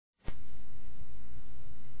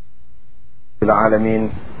العالمين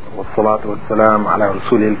والصلاة والسلام على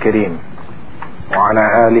رسوله الكريم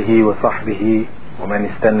وعلى آله وصحبه ومن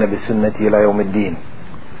استنى بسنته إلى يوم الدين.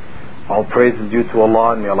 All praise is due to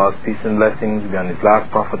Allah, and may Allah's peace and blessings be on His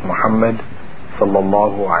last Prophet Muhammad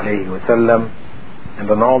sallallahu alayhi wa sallam,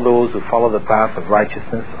 and on all those who follow the path of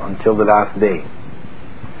righteousness until the last day.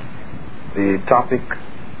 The topic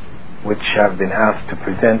which I've been asked to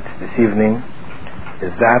present this evening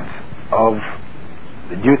is that of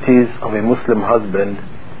the duties of a Muslim husband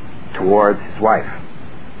towards his wife.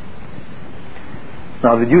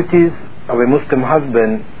 Now, the duties of a Muslim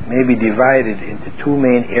husband may be divided into two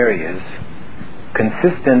main areas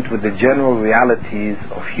consistent with the general realities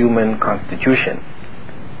of human constitution,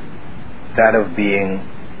 that of being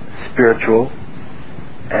spiritual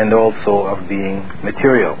and also of being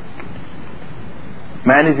material.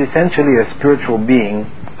 Man is essentially a spiritual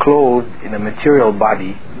being clothed in a material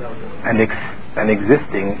body and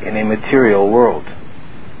existing in a material world.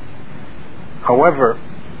 However,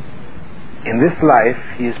 in this life,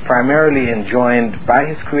 he is primarily enjoined by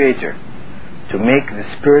his Creator to make the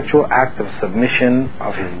spiritual act of submission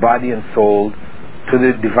of his body and soul to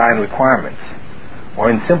the divine requirements, or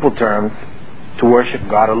in simple terms, to worship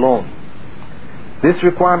God alone. This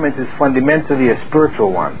requirement is fundamentally a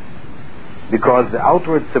spiritual one, because the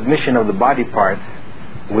outward submission of the body parts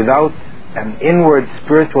without an inward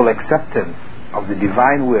spiritual acceptance of the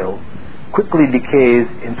divine will quickly decays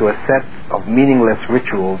into a set of meaningless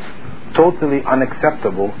rituals, totally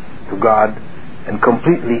unacceptable to God and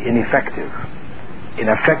completely ineffective in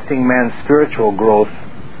affecting man's spiritual growth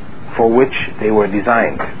for which they were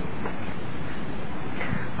designed.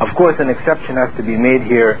 Of course, an exception has to be made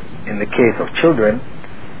here in the case of children,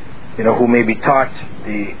 who may be taught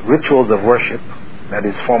the rituals of worship, that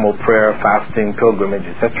is formal prayer, fasting, pilgrimage,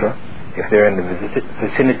 etc., if they're in the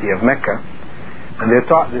vicinity of Mecca. And they're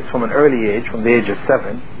taught this from an early age, from the age of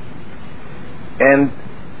 7. And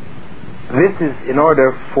this is in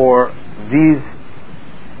order for these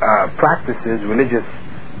religious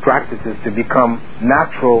practices, to become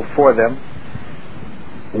natural for them,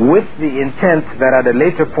 with the intent that at a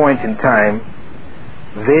later point in time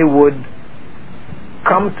they would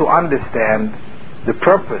come to understand the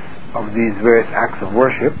purpose of these various acts of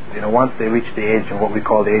worship. Once they reach the age of what we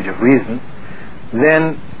call the age of reason,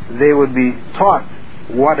 then they would be taught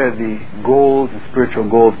what are the goals, the spiritual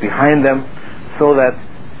goals behind them, so that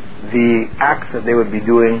the acts that they would be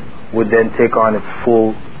doing would then take on its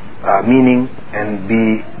full meaning and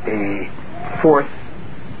be a force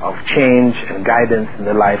of change and guidance in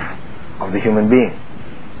the life of the human being.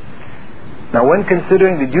 Now, when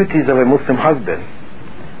considering the duties of a Muslim husband,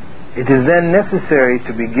 it is then necessary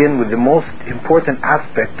to begin with the most important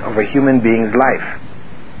aspect of a human being's life,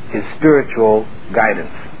 his spiritual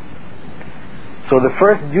guidance. So the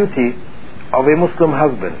first duty of a Muslim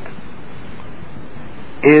husband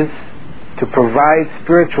is to provide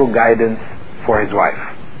spiritual guidance for his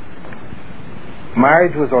wife.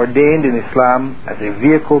 Marriage was ordained in Islam as a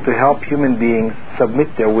vehicle to help human beings submit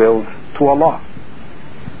their wills to Allah.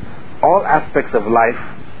 All aspects of life,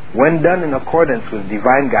 when done in accordance with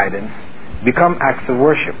divine guidance, become acts of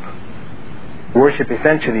worship. Worship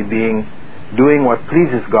essentially being doing what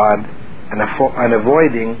pleases God and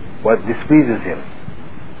avoiding what displeases Him.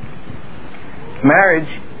 Marriage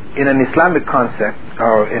in an Islamic context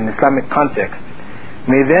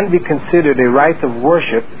may then be considered a rite of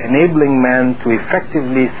worship, enabling man to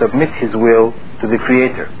effectively submit his will to the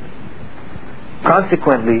Creator.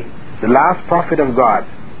 Consequently, the last prophet of God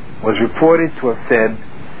was reported to have said,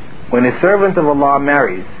 when a servant of Allah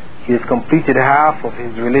marries, he has completed half of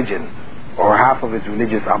his religion, or half of his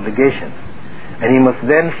religious obligations, and he must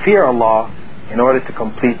then fear Allah in order to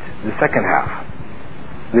complete the second half.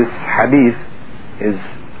 This hadith is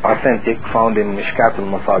authentic, found in Mishkat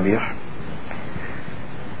al-Masabih.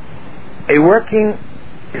 A working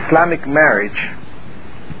Islamic marriage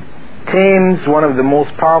tames one of the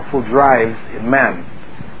most powerful drives in man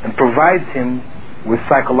and provides him with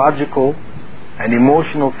psychological and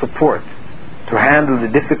emotional support to handle the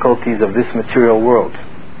difficulties of this material world.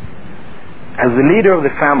 As the leader of the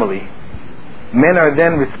family, men are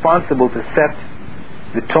then responsible to set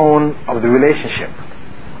the tone of the relationship.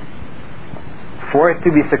 For it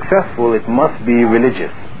to be successful, it must be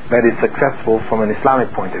religious, that is, successful from an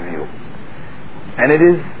Islamic point of view. And it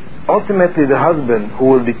is ultimately the husband who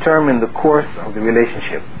will determine the course of the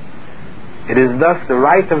relationship. It is thus the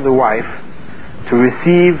right of the wife to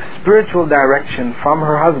receive spiritual direction from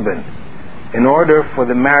her husband in order for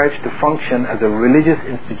the marriage to function as a religious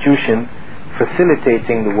institution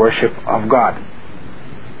facilitating the worship of God.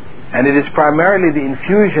 And it is primarily the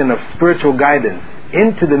infusion of spiritual guidance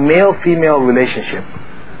into the male-female relationship,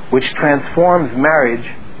 which transforms marriage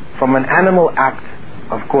from an animal act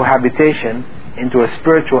of cohabitation into a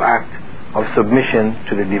spiritual act of submission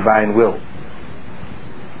to the divine will.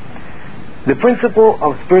 The principle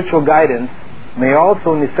of spiritual guidance may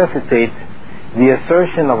also necessitate the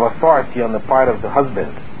assertion of authority on the part of the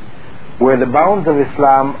husband. Where the bounds of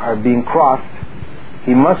Islam are being crossed,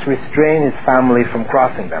 he must restrain his family from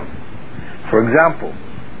crossing them. For example,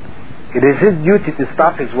 it is his duty to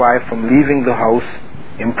stop his wife from leaving the house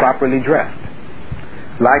improperly dressed.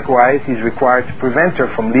 Likewise, he is required to prevent her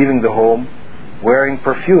from leaving the home wearing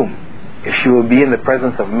perfume if she will be in the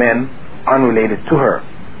presence of men unrelated to her.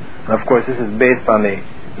 And of course, this is based on a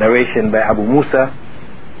narration by Abu Musa,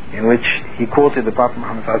 in which he quoted the Prophet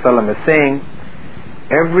Muhammad ﷺ as saying,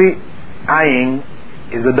 "Every eyeing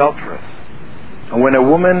is adulterous, and when a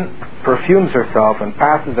woman perfumes herself and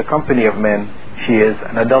passes the company of men, she is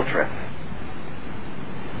an adulteress."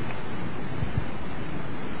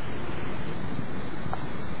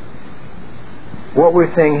 What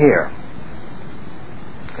we're saying here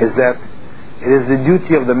is that it is the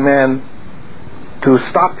duty of the man to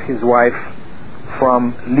stop his wife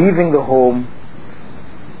from leaving the home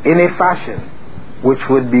in a fashion which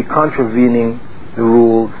would be contravening the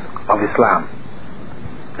rules of Islam.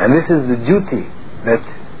 And this is the duty that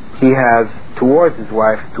he has towards his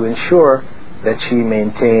wife, to ensure that she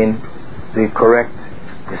maintain the correct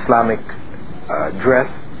Islamic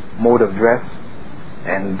mode of dress,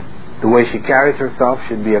 and the way she carries herself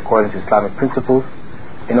should be according to Islamic principles,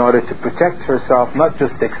 in order to protect herself not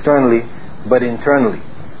just externally but internally.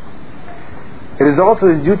 It is also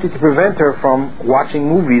his duty to prevent her from watching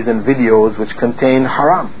movies and videos which contain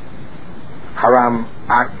haram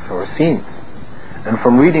acts or scenes, and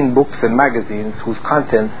from reading books and magazines whose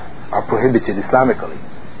contents are prohibited Islamically.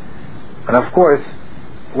 And of course,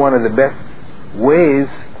 one of the best ways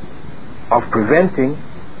of preventing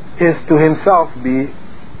is to himself be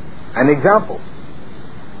an example.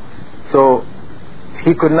 So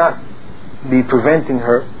he could not be preventing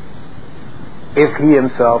her if he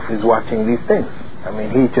himself is watching these things. I mean,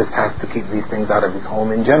 he just has to keep these things out of his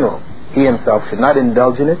home in general. He himself should not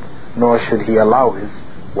indulge in it, nor should he allow his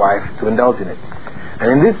wife to indulge in it. And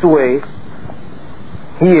in this way,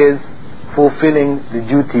 he is fulfilling the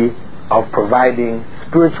duty of providing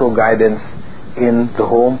spiritual guidance in the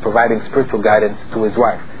home, providing spiritual guidance to his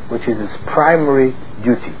wife, which is his primary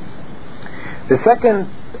duty. The second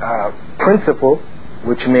principle,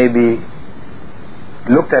 which may be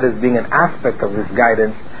looked at as being an aspect of this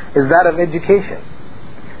guidance, is that of education.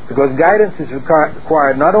 Because guidance is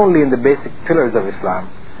required not only in the basic pillars of Islam,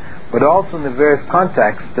 but also in the various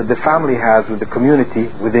contexts that the family has with the community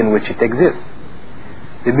within which it exists.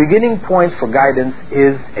 The beginning point for guidance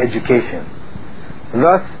is education.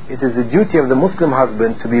 Thus, it is the duty of the Muslim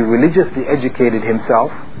husband to be religiously educated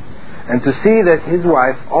himself, and to see that his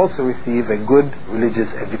wife also receive a good religious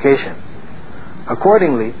education.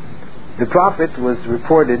 Accordingly, the Prophet was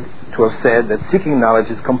reported to have said that seeking knowledge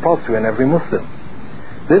is compulsory on every Muslim.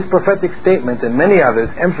 This prophetic statement and many others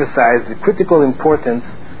emphasize the critical importance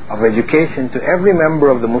of education to every member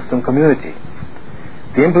of the Muslim community.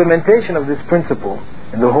 The implementation of this principle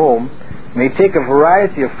in the home may take a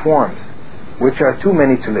variety of forms, which are too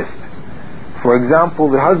many to list. For example,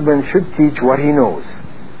 the husband should teach what he knows,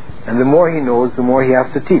 and the more he knows, the more he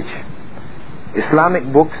has to teach.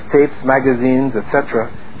 Islamic books, tapes, magazines,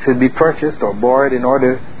 etc. should be purchased or borrowed in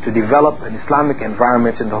order to develop an Islamic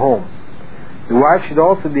environment in the home. The wife should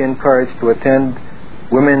also be encouraged to attend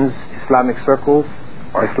women's Islamic circles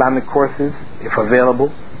or Islamic courses if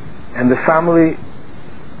available, and the family,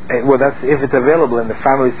 that's if it's available and the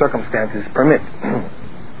family circumstances permit.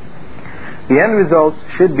 The end result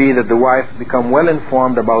should be that the wife become well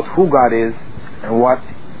informed about who God is and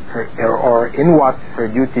in what her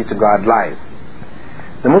duty to God lies.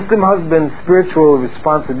 The Muslim husband's spiritual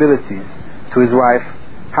responsibilities to his wife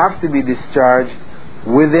have to be discharged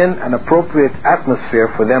within an appropriate atmosphere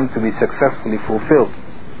for them to be successfully fulfilled.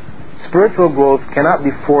 Spiritual growth cannot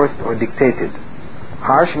be forced or dictated.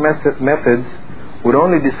 Harsh methods would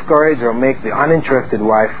only discourage or make the uninterested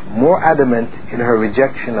wife more adamant in her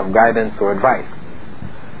rejection of guidance or advice.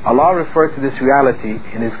 Allah referred to this reality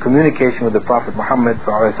in His communication with the Prophet Muhammad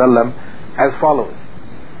ﷺ as follows: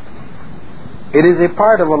 "It is a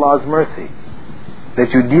part of Allah's mercy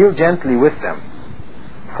that you deal gently with them,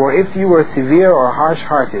 for if you were severe or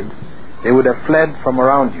harsh-hearted, they would have fled from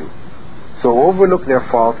around you. So overlook their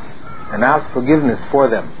faults and ask forgiveness for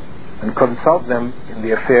them, and consult them in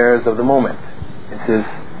the affairs of the moment." This is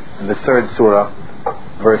in the 3rd surah,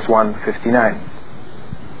 verse 159.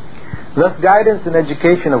 Thus, guidance and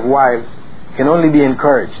education of wives can only be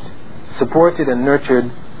encouraged, supported and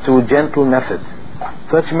nurtured through gentle methods.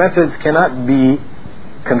 Such methods cannot be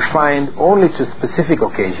confined only to specific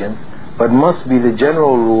occasions, but must be the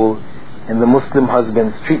general rule in the Muslim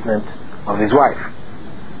husband's treatment of his wife.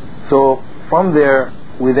 So from there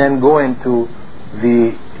we then go into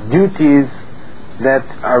the duties that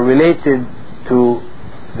are related to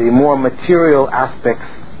the more material aspects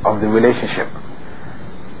of the relationship.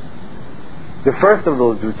 The first of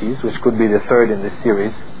those duties, which could be the third in this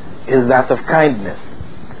series, is that of kindness.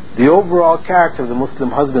 The overall character of the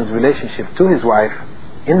Muslim husband's relationship to his wife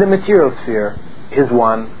in the material sphere is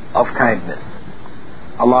one of kindness.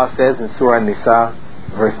 Allah says in Surah An-Nisa,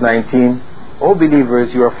 verse 19, "O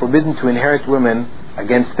believers, you are forbidden to inherit women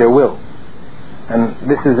against their will." And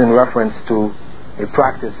this is in reference to a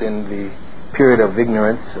practice in the period of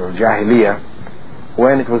ignorance or Jahiliyyah,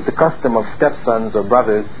 when it was the custom of stepsons or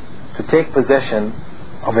brothers to take possession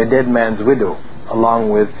of a dead man's widow along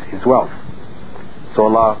with his wealth. So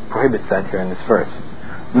Allah prohibits that here in this verse.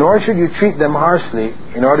 Nor should you treat them harshly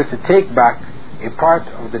in order to take back a part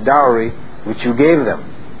of the dowry which you gave them.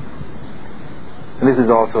 And this is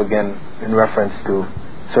also again in reference to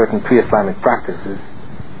certain pre-Islamic practices,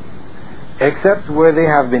 except where they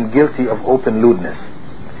have been guilty of open lewdness.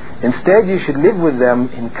 Instead, you should live with them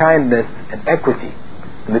in kindness and equity.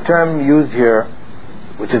 And the term used here,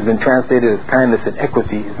 which has been translated as kindness and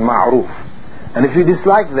equity, is ma'ruf. And if you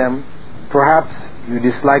dislike them, perhaps you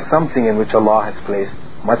dislike something in which Allah has placed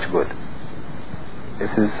much good.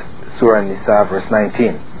 This is Surah An-Nisa, verse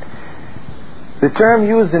 19. The term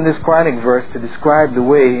used in this Quranic verse to describe the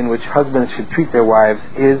way in which husbands should treat their wives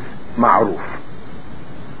is ma'ruf,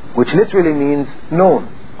 which literally means known.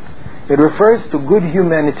 It refers to good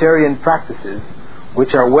humanitarian practices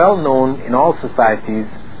which are well known in all societies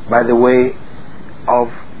by the way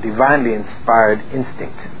of divinely inspired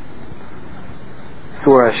instinct.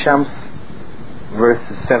 Surah Shams,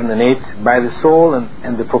 verses 7 and 8, by the soul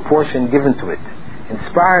and the proportion given to it,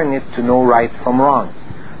 inspiring it to know right from wrong.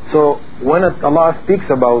 So when Allah speaks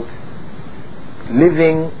about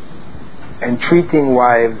living and treating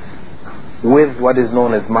wives with what is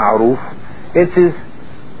known as ma'ruf,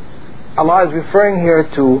 Allah is referring here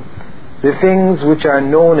to the things which are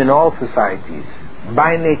known in all societies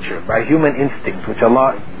by nature, by human instinct, which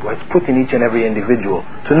Allah has put in each and every individual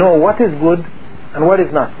to know what is good and what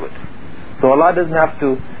is not good. So Allah doesn't have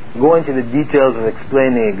to go into the details of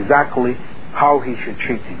explaining exactly how he should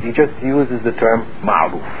treat it. He just uses the term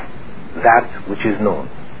ma'ruf, that which is known.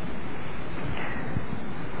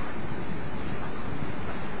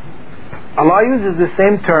 Allah uses the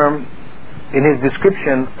same term in his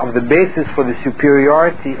description of the basis for the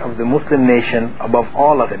superiority of the Muslim nation above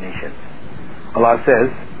all other nations. Allah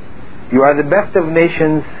says, "You are the best of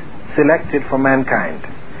nations selected for mankind,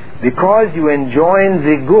 because you enjoin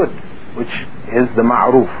the good," which is the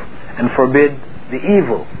ma'ruf, "and forbid the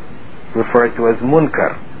evil," referred to as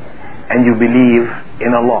munkar, "and you believe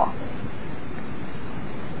in Allah."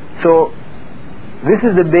 So this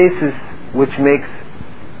is the basis which makes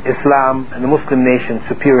Islam and the Muslim nation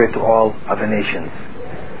superior to all other nations.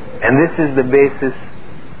 And this is the basis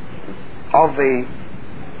of a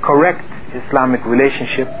correct Islamic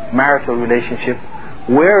relationship, marital relationship,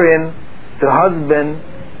 wherein the husband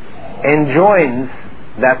enjoins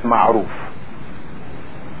that ma'ruf.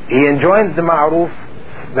 He enjoins the ma'ruf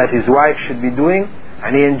that his wife should be doing,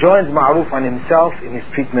 and he enjoins ma'ruf on himself in his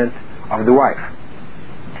treatment of the wife.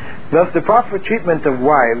 Thus the proper treatment of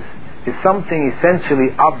wives is something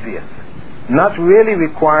essentially obvious, not really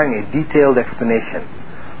requiring a detailed explanation.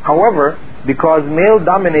 However, because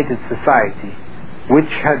male-dominated society, which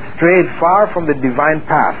had strayed far from the divine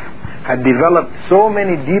path, had developed so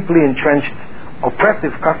many deeply entrenched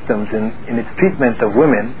oppressive customs in its treatment of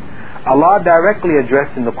women, Allah directly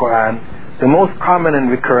addressed in the Quran the most common and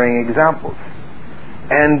recurring examples.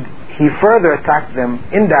 And He further attacked them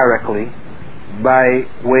indirectly by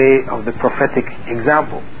way of the prophetic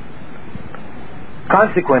example.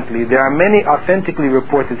 Consequently, there are many authentically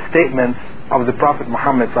reported statements of the Prophet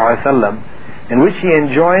Muhammad ﷺ in which he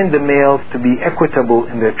enjoined the males to be equitable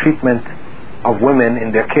in their treatment of women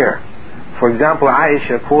in their care. For example,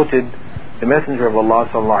 Aisha quoted the Messenger of Allah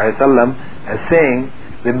ﷺ as saying,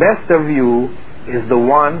 "The best of you is the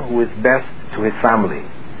one who is best to his family,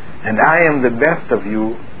 and I am the best of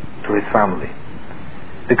you to his family."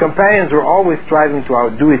 The companions were always striving to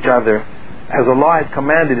outdo each other, as Allah had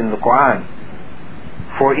commanded in the Quran.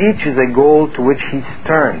 For each is a goal to which he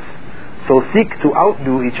turns, so seek to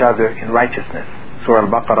outdo each other in righteousness. Surah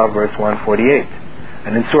Al-Baqarah, verse 148.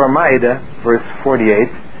 And in Surah Ma'idah, verse 48,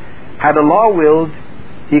 had Allah willed,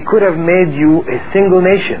 He could have made you a single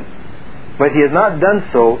nation, but He has not done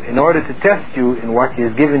so in order to test you in what He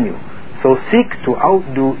has given you. So seek to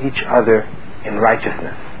outdo each other in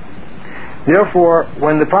righteousness. Therefore,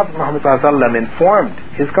 when the Prophet Muhammad ﷺ informed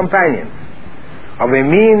his companions of a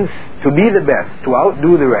means to be the best, to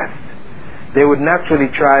outdo the rest, they would naturally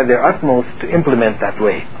try their utmost to implement that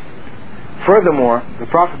way. Furthermore, the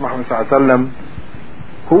Prophet Muhammad ﷺ,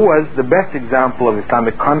 who was the best example of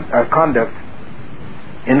Islamic conduct,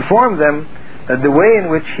 informed them that the way in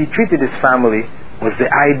which he treated his family was the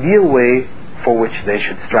ideal way for which they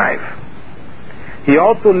should strive. He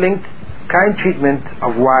also linked kind treatment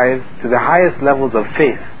of wives to the highest levels of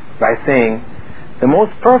faith by saying, the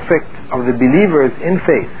most perfect of the believers in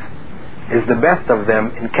faith is the best of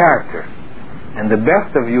them in character, and the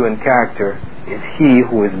best of you in character is he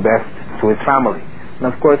who is best to his family.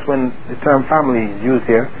 And of course, when the term family is used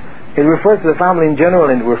here, it refers to the family in general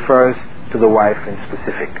and it refers to the wife in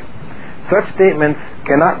specific. Such statements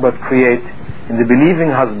cannot but create in the believing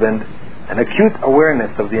husband an acute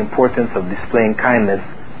awareness of the importance of displaying kindness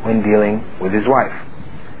when dealing with his wife.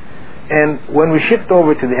 And when we shift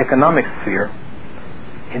over to the economic sphere,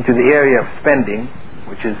 into the area of spending,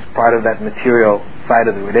 which is part of that material side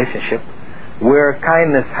of the relationship, where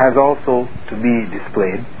kindness has also to be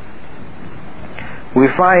displayed, we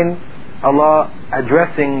find Allah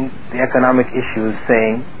addressing the economic issues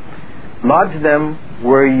saying, lodge them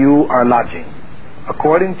where you are lodging,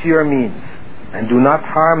 according to your means, and do not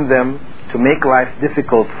harm them to make life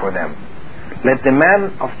difficult for them. Let the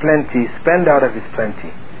man of plenty spend out of his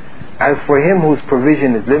plenty. As for him whose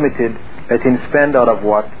provision is limited, let him spend out of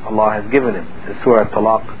what Allah has given him. The Surah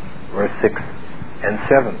Talaq, verse 6 and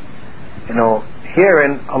 7.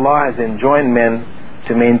 Herein Allah has enjoined men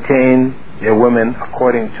to maintain their women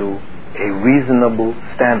according to a reasonable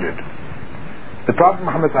standard. The Prophet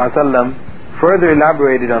Muhammad ﷺ further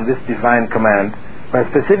elaborated on this divine command by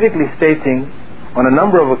specifically stating on a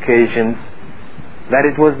number of occasions that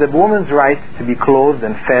it was the woman's right to be clothed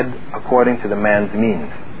and fed according to the man's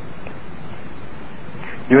means.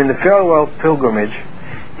 During the farewell pilgrimage,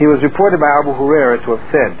 he was reported by Abu Hurairah to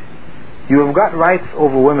have said, you have got rights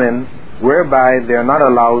over women whereby they are not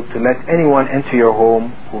allowed to let anyone enter your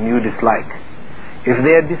home whom you dislike. If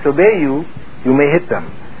they disobey you, you may hit them.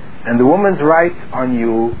 And the woman's right on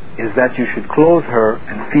you is that you should clothe her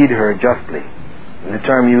and feed her justly. And the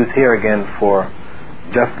term used here again for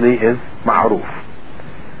justly is ma'ruf.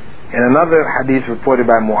 In another hadith reported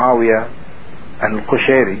by Muawiyah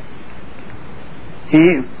al-Qushayri,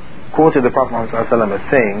 he quoted the Prophet ﷺ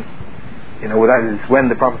as saying, that is when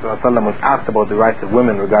the Prophet ﷺ was asked about the rights of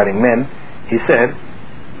women regarding men, he said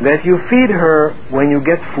that you feed her when you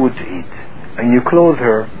get food to eat, and you clothe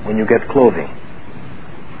her when you get clothing.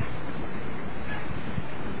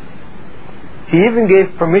 He even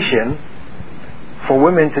gave permission for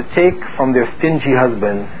women to take from their stingy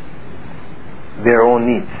husbands their own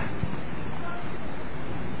needs.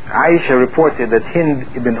 Aisha reported that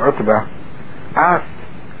Hind ibn Utbah asked,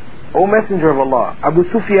 O Messenger of Allah, Abu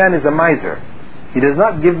Sufyan is a miser. He does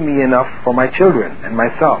not give me enough for my children and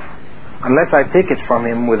myself, unless I take it from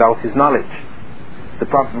him without his knowledge. The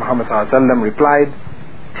Prophet Muhammad ﷺ replied,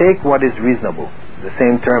 take what is reasonable. The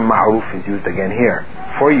same term ma'ruf is used again here,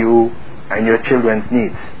 for you and your children's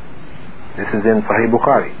needs. This is in Sahih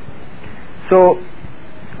Bukhari. So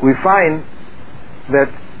we find that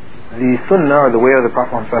the sunnah, or the way of the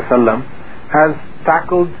Prophet Muhammad ﷺ, has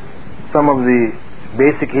tackled some of the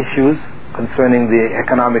basic issues concerning the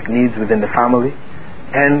economic needs within the family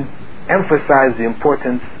and emphasized the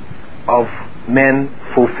importance of men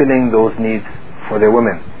fulfilling those needs for their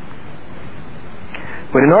women.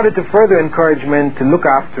 But in order to further encourage men to look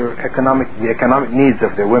after the economic needs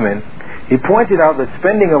of their women, he pointed out that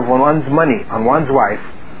spending of one's money on one's wife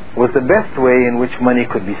was the best way in which money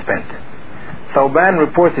could be spent. Thawban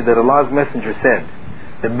reported that Allah's Messenger said,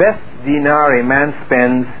 the best dinar a man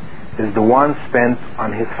spends is the one spent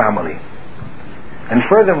on his family. And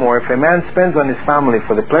furthermore, if a man spends on his family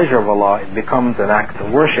for the pleasure of Allah, it becomes an act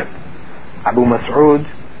of worship. Abu Mas'ud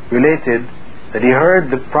related that he heard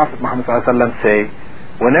the Prophet Muhammad ﷺ say,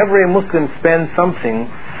 whenever a Muslim spends something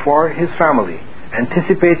for his family,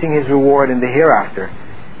 anticipating his reward in the hereafter,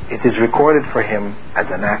 it is recorded for him as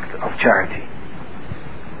an act of charity.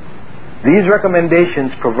 These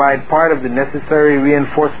recommendations provide part of the necessary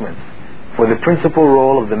reinforcements for the principal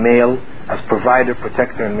role of the male as provider,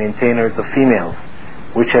 protector, and maintainers of females,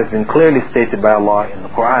 which has been clearly stated by Allah in the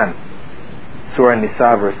Quran. Surah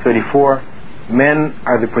An-Nisa, verse 34, men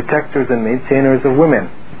are the protectors and maintainers of women,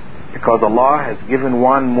 because Allah has given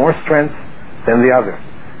one more strength than the other,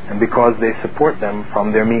 and because they support them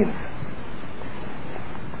from their means.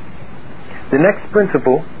 The next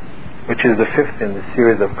principle which is the fifth in the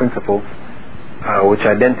series of principles which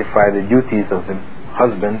identify the duties of the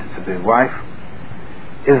husband to the wife,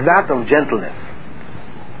 is that of gentleness.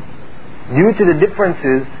 Due to the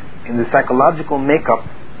differences in the psychological makeup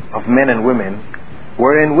of men and women,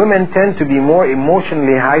 wherein women tend to be more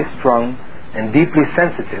emotionally high-strung and deeply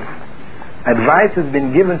sensitive, advice has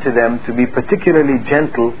been given to them to be particularly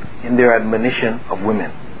gentle in their admonition of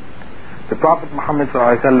women. The Prophet Muhammad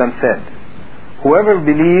ﷺ said, "Whoever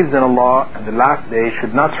believes in Allah and the last day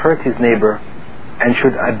should not hurt his neighbor and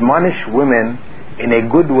should admonish women in a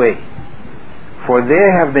good way, for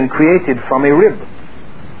they have been created from a rib,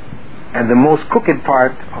 and the most crooked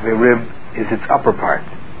part of a rib is its upper part.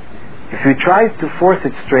 If you try to force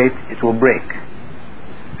it straight, it will break,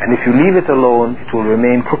 and if you leave it alone, it will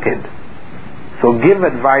remain crooked. So give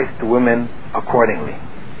advice to women accordingly."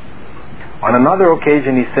 On another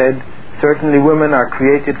occasion he said, "Certainly women are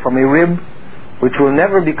created from a rib which will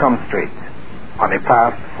never become straight on a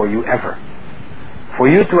path for you ever. For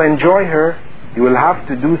you to enjoy her, you will have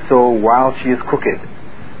to do so while she is crooked,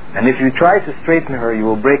 and if you try to straighten her, you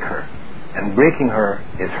will break her, and breaking her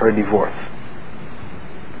is her divorce."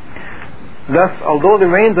 Thus, although the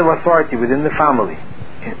reins of authority within the family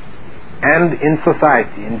and in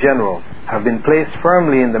society in general have been placed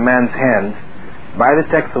firmly in the man's hands by the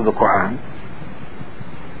text of the Quran,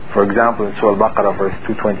 for example in Surah Al-Baqarah verse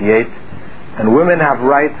 228, and women have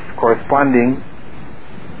rights corresponding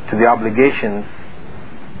to the obligations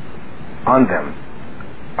on them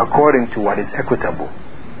according to what is equitable,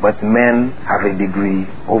 but men have a degree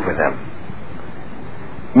over them.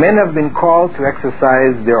 Men have been called to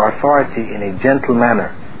exercise their authority in a gentle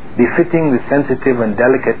manner, befitting the sensitive and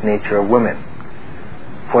delicate nature of women.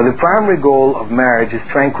 For the primary goal of marriage is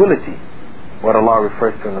tranquility, what Allah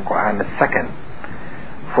refers to in the Quran as sakan,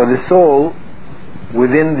 for the soul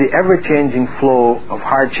within the ever-changing flow of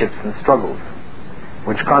hardships and struggles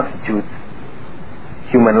which constitutes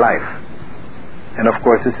human life. And of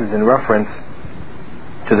course this is in reference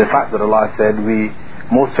to the fact that Allah said, "We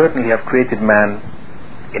most certainly have created man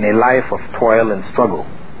in a life of toil and struggle."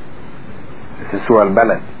 This is Surah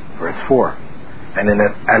Al-Balad verse 4. And in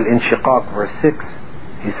Al-Inshiqaq verse 6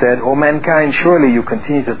 he said, "O mankind, surely you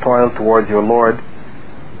continue to toil towards your Lord,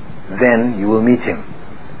 then you will meet him."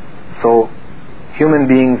 So human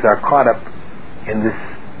beings are caught up in this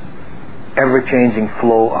ever-changing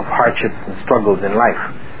flow of hardships and struggles in life,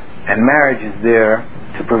 and marriage is there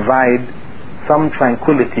to provide some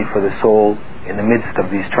tranquility for the soul in the midst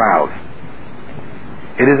of these trials.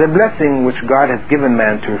 It is a blessing which God has given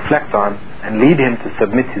man to reflect on and lead him to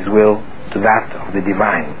submit his will to that of the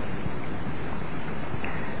divine.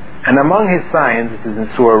 And among his signs, this is in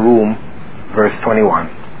Surah Rum verse 21,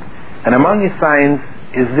 and among his signs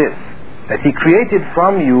is this, that he created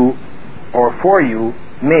from you or for you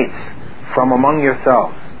mates from among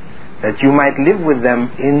yourselves, that you might live with them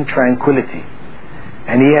in tranquility,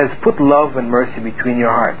 and he has put love and mercy between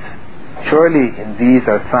your hearts. Surely in these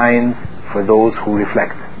are signs for those who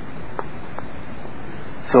reflect.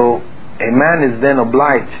 So a man is then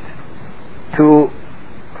obliged to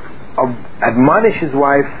admonish his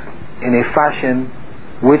wife in a fashion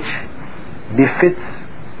which befits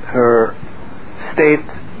her state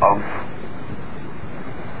of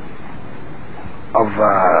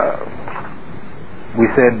we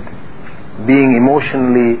said being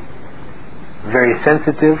emotionally very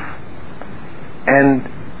sensitive, and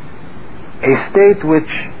a state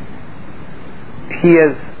which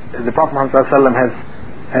the Prophet Muhammad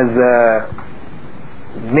has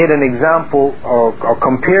made an example or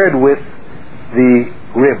compared with the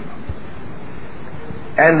rib.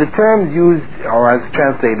 And the terms used or as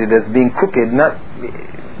translated as being crooked,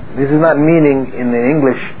 this is not meaning in the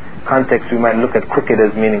English context we might look at crooked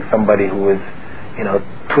as meaning somebody who is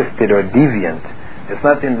twisted or deviant. It's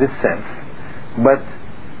not in this sense, but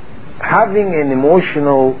having an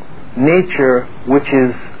emotional nature which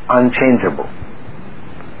is unchangeable,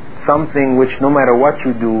 something which no matter what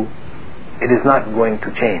you do, it is not going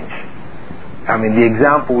to change. I mean, the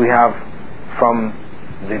example we have from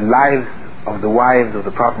the lives of the wives of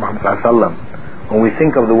the Prophet Muhammad ﷺ, when we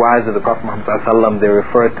think of the wives of the Prophet Muhammad ﷺ, they're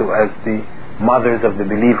referred to as the mothers of the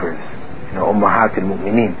believers, Ummahat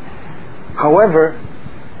al-Mu'mineen. However,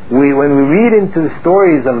 when we read into the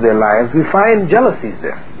stories of their lives, we find jealousies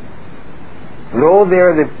there. Though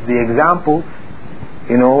they're the examples,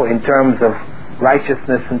 in terms of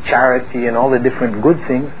righteousness and charity and all the different good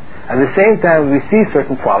things, at the same time we see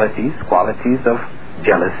certain qualities of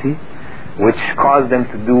jealousy, which cause them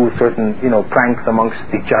to do certain, pranks amongst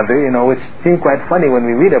each other, which seem quite funny when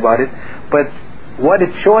we read about it. But what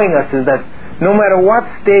it's showing us is that no matter what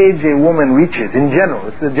stage a woman reaches, in general,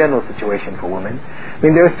 this is a general situation for women. I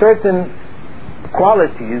mean, there are certain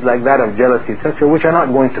qualities like that of jealousy, etc., which are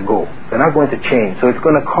not going to go. They're not going to change. So it's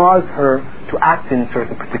going to cause her to act in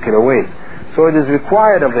certain particular ways. So it is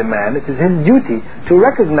required of a man, it is his duty to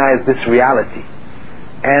recognize this reality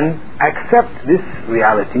and accept this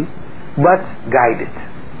reality, but guide it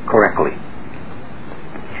correctly.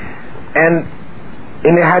 And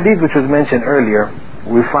in the hadith which was mentioned earlier,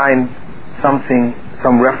 we find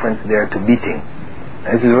some reference there to beating.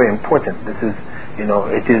 And this is very important. This is,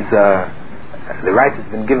 it is the right has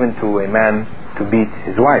been given to a man to beat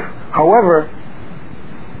his wife. However,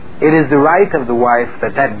 it is the right of the wife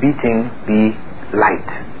that beating be light.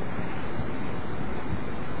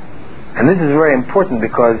 And this is very important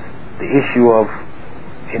because the issue of,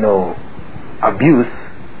 abuse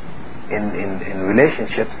in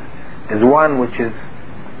relationships is one which is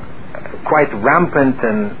quite rampant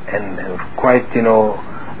and quite,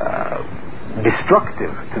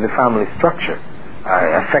 destructive to the family structure,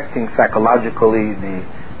 affecting psychologically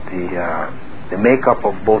the makeup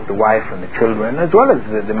of both the wife and the children, as well as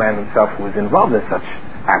the man himself who is involved in such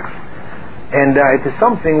acts. And it is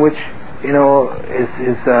something which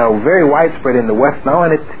is very widespread in the West now,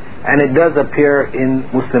 and it does appear in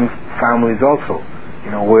Muslim families also,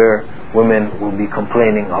 where women will be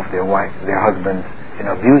complaining of their husbands,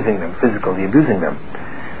 abusing them, physically abusing them.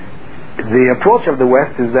 The approach of the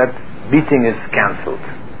West is that beating is cancelled.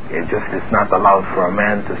 It's not allowed for a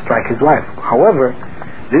man to strike his wife. However,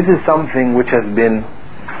 this is something which has been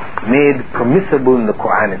made permissible in the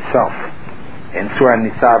Quran itself. In Surah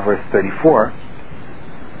An-Nisa verse 34,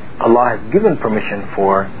 Allah has given permission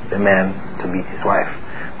for the man to beat his wife.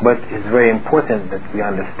 But it's very important that we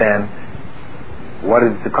understand what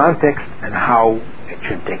is the context and how it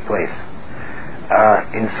should take place.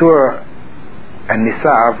 In Surah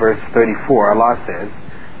An-Nisa verse 34, Allah says,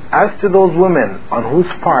 "As to those women on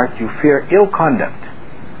whose part you fear ill conduct,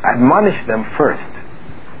 admonish them first,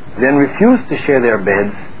 then refuse to share their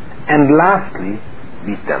beds, and lastly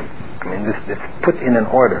beat them." I mean, this is put in an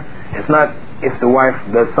order. It's not if the wife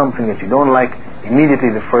does something that you don't like, immediately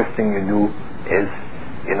the first thing you do is,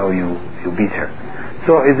 you beat her.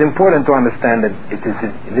 So it's important to understand that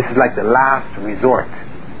this is like the last resort,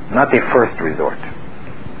 not a first resort.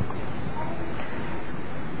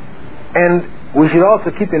 And we should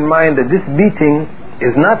also keep in mind that this beating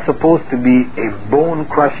is not supposed to be a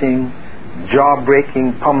bone-crushing,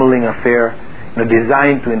 jaw-breaking, pummeling affair,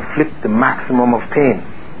 designed to inflict the maximum of pain.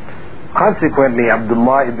 Consequently,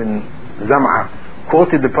 Abdullah ibn Zam'a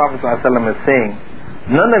quoted the Prophet ﷺ as saying,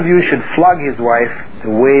 "None of you should flog his wife the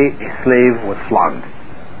way a slave was flogged,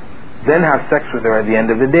 then have sex with her at the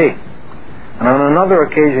end of the day." And on another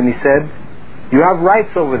occasion he said, "You have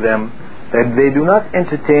rights over them that they do not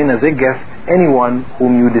entertain as a guest anyone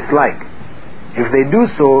whom you dislike. If they do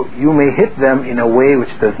so, you may hit them in a way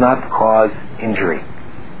which does not cause injury."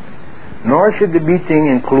 Nor should the beating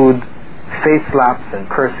include face slaps and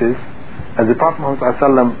curses, as the Prophet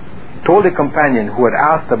ﷺ told a companion who had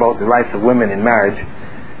asked about the rights of women in marriage,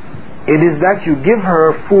 "It is that you give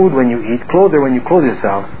her food when you eat, clothe her when you clothe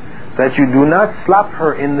yourself, that you do not slap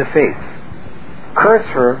her in the face, curse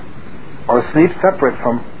her, or sleep separate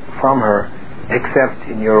from her, except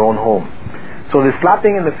in your own home." So the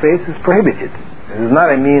slapping in the face is prohibited. This is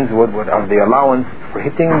not a means of the allowance for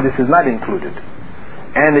hitting. This is not included.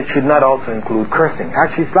 And it should not also include cursing.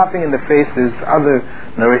 Actually, slapping in the face is other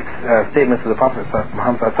statements of the Prophet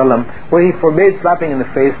Muhammad ﷺ, where he forbade slapping in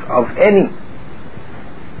the face of any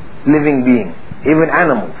living being. Even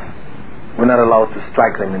animals were not allowed to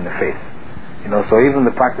strike them in the face. So even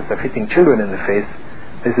the practice of hitting children in the face,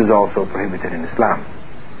 this is also prohibited in Islam.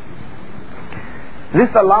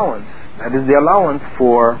 This allowance, that is the allowance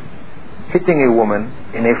for hitting a woman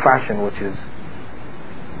in a fashion which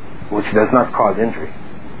does not cause injury,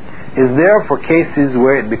 is there for cases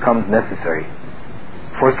where it becomes necessary.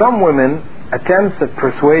 For some women, attempts at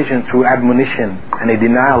persuasion through admonition and a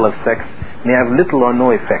denial of sex may have little or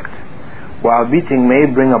no effect, while beating may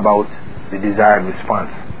bring about the desired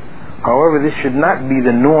response. However, this should not be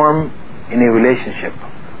the norm in a relationship.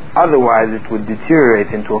 Otherwise, it would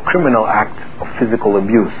deteriorate into a criminal act of physical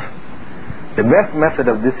abuse. The best method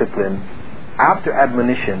of discipline after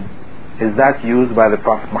admonition is that used by the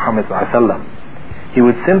Prophet Muhammad ﷺ. He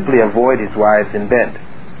would simply avoid his wives in bed.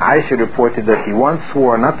 Aisha reported that he once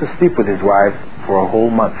swore not to sleep with his wives for a whole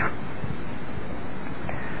month.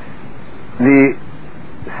 The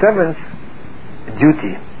seventh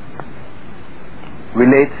duty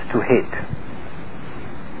relates to hate.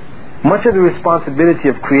 Much of the responsibility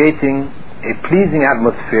of creating a pleasing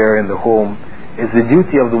atmosphere in the home is the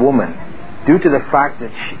duty of the woman, due to the fact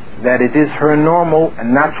that it is her normal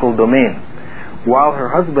and natural domain, while her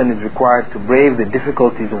husband is required to brave the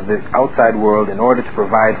difficulties of the outside world in order to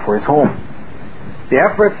provide for his home. The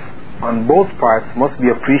efforts on both parts must be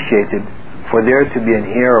appreciated for there to be an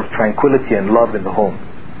air of tranquility and love in the home.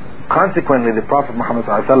 Consequently, the Prophet Muhammad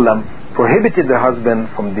ﷺ prohibited the husband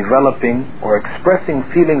from developing or expressing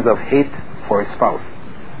feelings of hate for his spouse.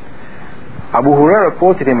 Abu Hurairah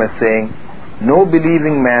quoted him as saying, "No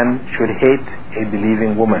believing man should hate a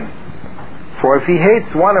believing woman. For if he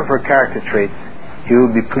hates one of her character traits, he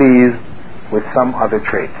will be pleased with some other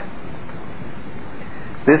trait."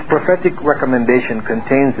 This prophetic recommendation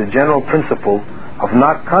contains the general principle of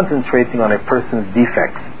not concentrating on a person's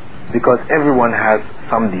defects, because everyone has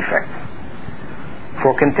some defects.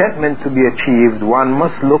 For contentment to be achieved, one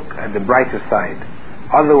must look at the brighter side.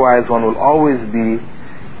 Otherwise, one will always be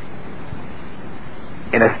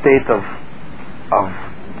in a state of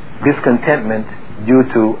discontentment due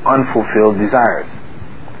to unfulfilled desires.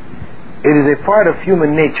 It is a part of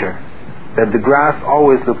human nature that the grass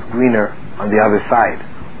always looks greener on the other side.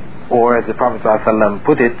 Or, as the Prophet ﷺ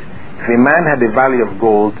put it, if a man had a valley of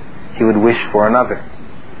gold, he would wish for another.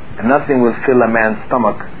 And nothing will fill a man's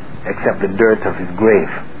stomach except the dirt of his grave.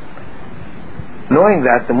 Knowing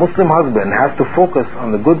that, the Muslim husband has to focus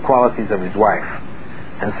on the good qualities of his wife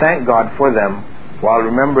and thank God for them, while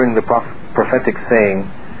remembering the prophetic saying,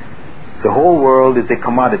 "The whole world is a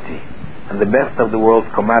commodity, and the best of the world's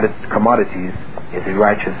commodities is a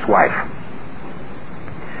righteous wife."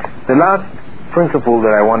 The last principle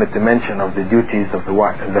that I wanted to mention of the duties of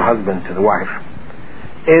the husband to the wife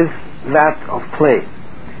is that of play.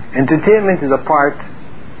 Entertainment is a part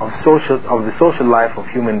of the social life of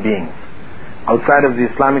human beings. Outside of the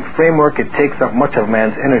Islamic framework, it takes up much of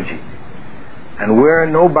man's energy. And where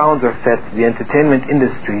no bounds are set, the entertainment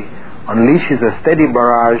industry unleashes a steady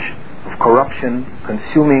barrage of corruption,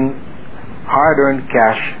 consuming hard-earned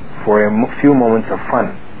cash for a few moments of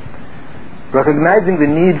fun. Recognizing the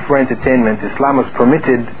need for entertainment, Islam has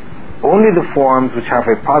permitted only the forms which have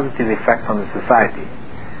a positive effect on the society.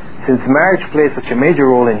 Since marriage plays such a major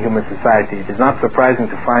role in human society, it is not surprising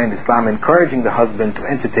to find Islam encouraging the husband to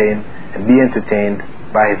entertain and be entertained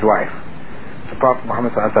by his wife. The Prophet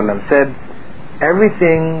Muhammad ﷺ said,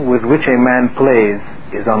 "Everything with which a man plays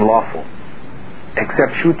is unlawful,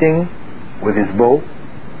 except shooting with his bow,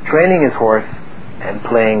 training his horse, and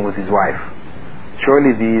playing with his wife.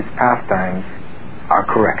 Surely these pastimes are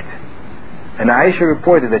correct." And Aisha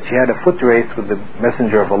reported that she had a foot race with the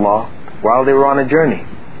Messenger of Allah while they were on a journey,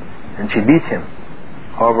 and she beat him.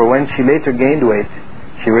 However, when she later gained weight,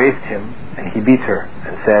 she raced him and he beat her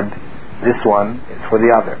and said, "This one is for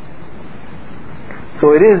the other."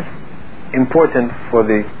 So it is important for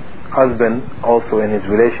the husband also in his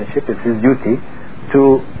relationship, it's his duty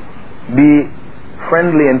to be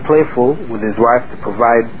friendly and playful with his wife, to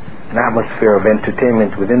provide an atmosphere of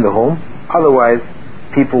entertainment within the home. Otherwise,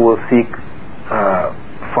 people will seek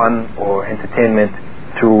fun or entertainment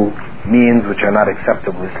through means which are not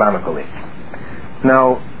acceptable Islamically.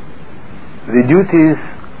 Now, the duties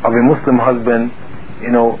of a Muslim husband,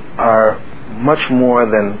 are much more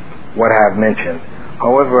than what I have mentioned.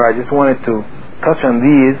 However, I just wanted to touch on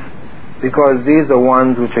these because these are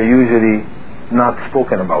ones which are usually not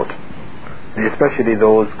spoken about, especially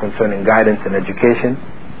those concerning guidance and education.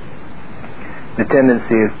 The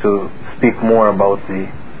tendency is to speak more about the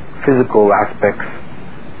physical aspects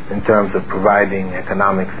in terms of providing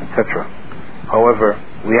economics, etc. However,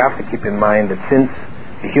 we have to keep in mind that since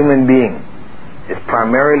a human being is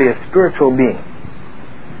primarily a spiritual being,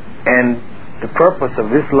 and the purpose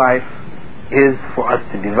of this life is for us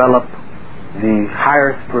to develop the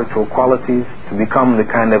higher spiritual qualities, to become the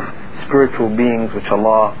kind of spiritual beings which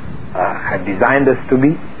Allah had designed us to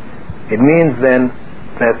be, it means then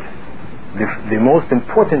that the most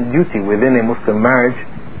important duty within a Muslim marriage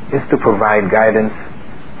is to provide guidance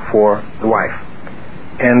for the wife.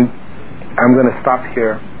 And I'm going to stop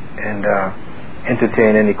here and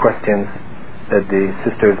entertain any questions that the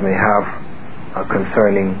sisters may have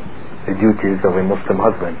concerning the duties of a Muslim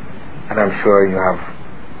husband. And I'm sure you have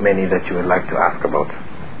many that you would like to ask about.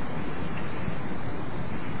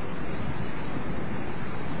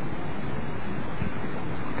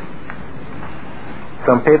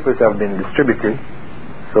 Some papers have been distributed,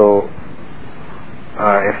 so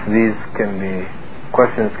if these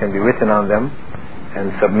questions can be written on them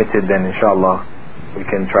and submitted, then inshallah we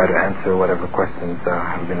can try to answer whatever questions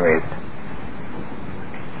have been raised.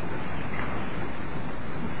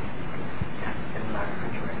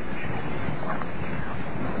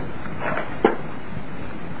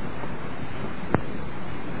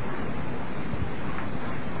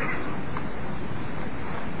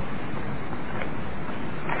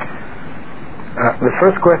 The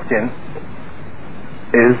first question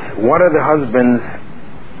is, what are the husband's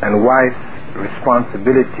and wife's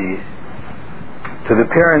responsibilities to the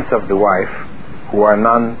parents of the wife who are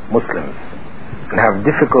non-Muslims and have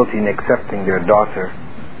difficulty in accepting their daughter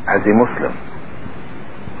as a Muslim?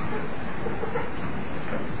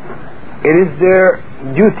 It is their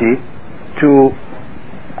duty to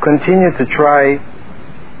continue to try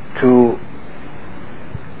to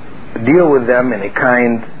deal with them in a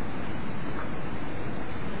kind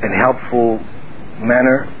and helpful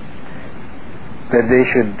manner, that they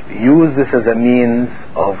should use this as a means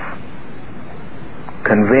of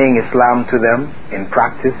conveying Islam to them in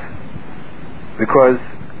practice, because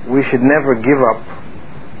we should never give up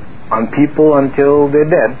on people until they're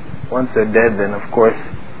dead. Once they're dead, then of course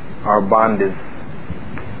our bond is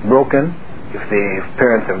broken. If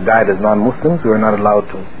parents have died as non-Muslims, we are not allowed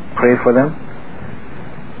to pray for them.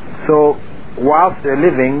 So whilst they're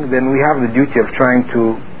living, then we have the duty of trying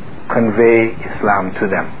to convey Islam to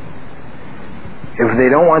them. If they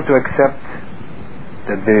don't want to accept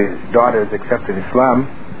that the daughter has accepted Islam,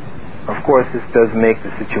 of course this does make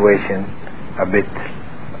the situation a bit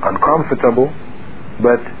uncomfortable,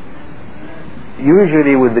 but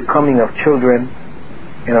usually with the coming of children,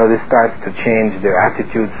 this starts to change their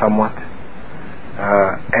attitude somewhat.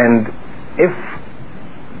 And if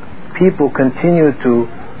people continue to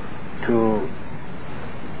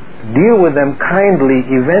deal with them kindly,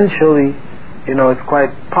 eventually, it's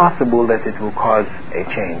quite possible that it will cause a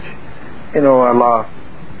change. Allah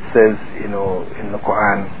says, in the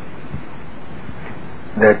Quran,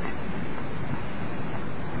 that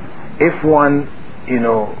if one,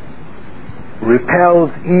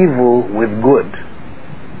 repels evil with good,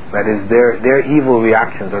 that is their evil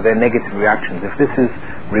reactions or their negative reactions, if this is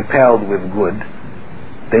repelled with good,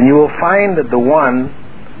 then you will find that the one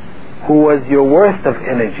who was your worst of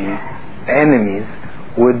enemies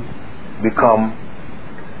would become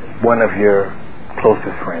one of your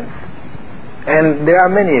closest friends. And there are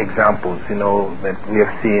many examples, that we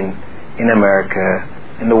have seen in America,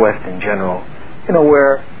 in the West in general,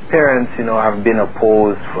 where parents, have been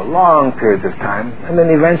opposed for long periods of time, and then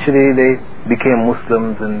eventually they became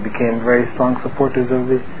Muslims and became very strong supporters of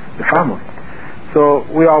the family. So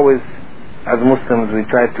we always, as Muslims, we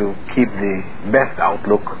try to keep the best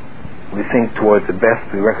outlook. We think towards the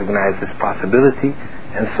best. We recognize this possibility,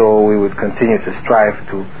 and so we would continue to strive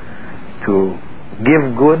to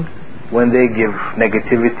give good when they give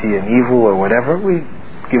negativity and evil or whatever. We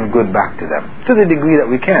give good back to them to the degree that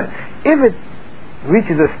we can. If it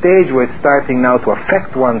reaches a stage where it's starting now to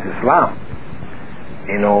affect one's Islam,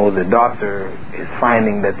 the daughter is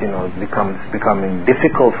finding that it's becoming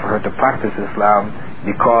difficult for her to practice Islam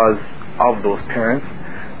because of those parents,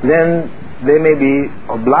 then they may be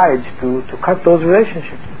obliged to cut those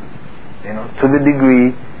relationships, to the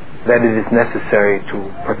degree that it is necessary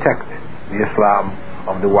to protect the Islam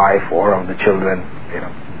of the wife or of the children.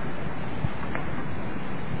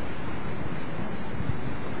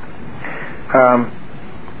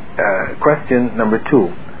 Question number 2.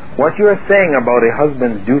 What you are saying about a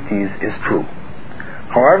husband's duties is true.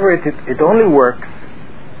 However, it only works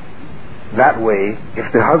that way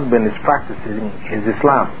if the husband is practicing his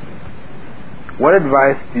Islam. What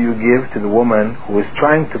advice do you give to the woman who is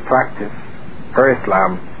trying to practice her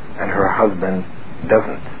Islam and her husband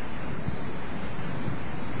doesn't?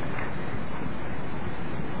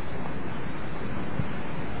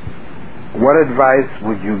 What advice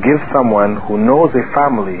would you give someone who knows a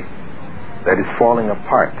family that is falling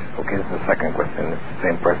apart? Okay, this is the second question. It's the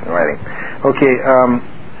same person writing. Okay,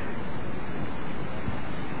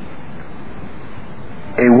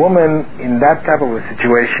 a woman in that type of a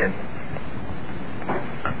situation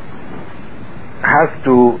has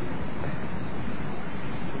to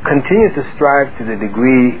continue to strive to the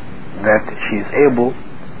degree that she is able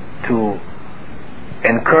to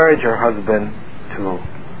encourage her husband to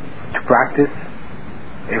practice.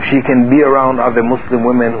 If she can be around other Muslim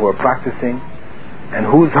women who are practicing and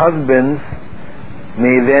whose husbands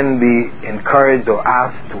may then be encouraged or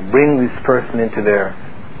asked to bring this person into their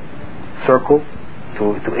circle,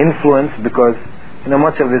 to influence, because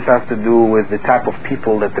much of this has to do with the type of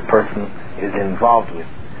people that the person is involved with.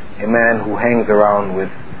 A man who hangs around with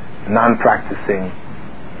non-practicing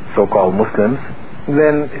so-called Muslims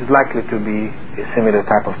then is likely to be a similar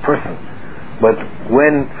type of person. But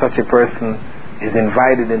when such a person is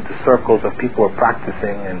invited into circles of people who are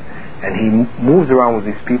practicing and he moves around with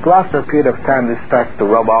these people, after a period of time this starts to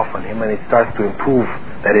rub off on him and it starts to improve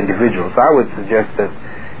that individual. So I would suggest that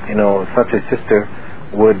such a sister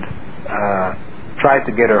would try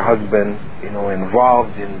to get her husband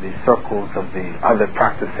involved in the circles of the other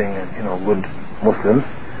practicing and good Muslims,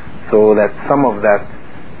 so that some of that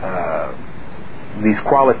these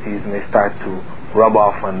qualities may start to rub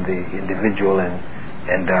off on the individual and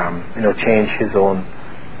change his own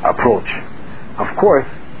approach. Of course,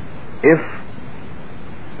 if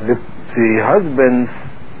the husband's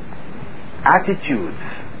attitudes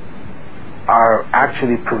are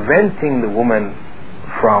actually preventing the woman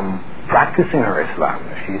from practicing her Islam,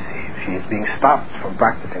 she's being stopped from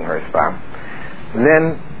practicing her Islam,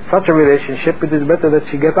 then such a relationship it is better that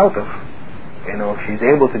she gets out of. If she's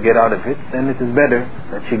able to get out of it, then it is better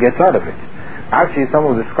that she gets out of it. Actually, some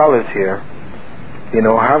of the scholars here,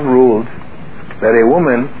 have ruled that a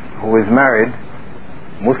woman who is married,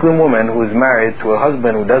 Muslim woman who is married to a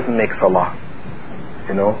husband who doesn't make salah,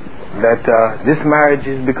 that this marriage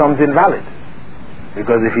becomes invalid.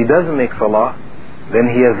 Because if he doesn't make salah, then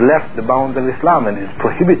he has left the bounds of Islam, and it is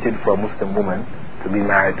prohibited for a Muslim woman to be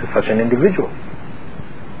married to such an individual.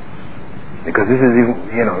 Because this is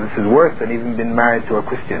this is worse than even being married to a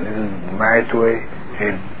Christian. This is married to a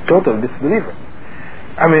total disbeliever.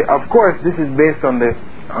 I mean, of course, this is based on the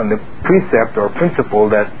precept or principle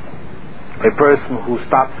that a person who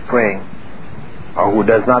stops praying or who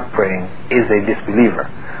does not pray is a disbeliever.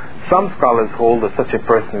 Some scholars hold that such a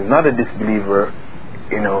person is not a disbeliever,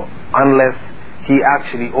 unless he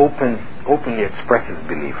actually openly expresses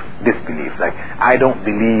disbelief. Like, I don't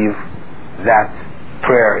believe that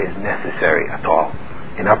prayer is necessary at all.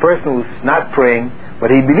 A person who's not praying, but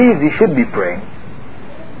he believes he should be praying,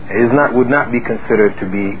 would not be considered to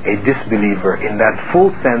be a disbeliever in that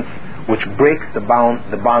full sense which breaks the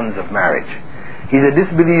bonds of marriage. He's a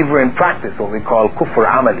disbeliever in practice, what we call kufr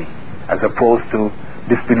amali, as opposed to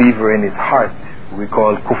disbeliever in his heart, we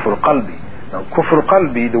call kufr qalbi. Now, kufr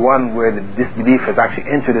qalbi, the one where the disbelief has actually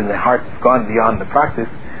entered in the heart, it's gone beyond the practice,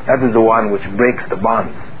 that is the one which breaks the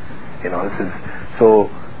bonds. I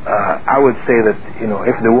would say that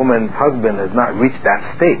if the woman's husband has not reached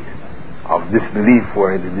that state of disbelief,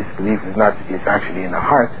 where the disbelief is actually in the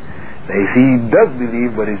heart, that if he does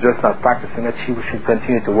believe but he's just not practicing it, she should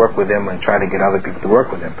continue to work with him and try to get other people to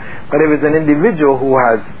work with him. But if it's an individual who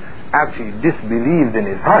has actually disbelieved in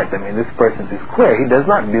his heart, I mean, this person is clear, he does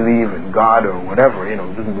not believe in God or whatever,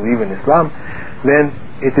 doesn't believe in Islam, then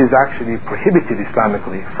it is actually prohibited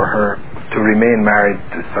Islamically for her to remain married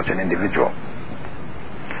to such an individual.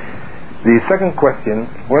 The second question: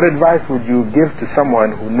 what advice would you give to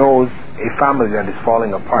someone who knows a family that is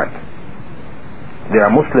falling apart? They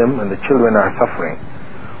are Muslim and the children are suffering.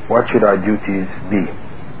 What should our duties be?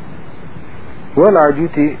 Well, our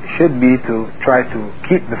duty should be to try to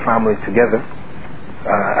keep the family together,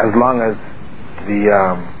 as long as the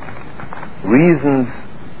reasons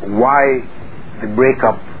why the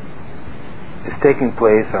breakup is taking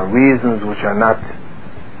place are reasons which are not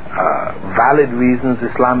valid reasons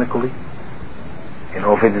Islamically.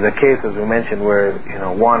 If it is a case, as we mentioned, where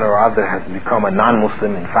one or other has become a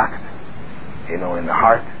non-Muslim, in fact, in the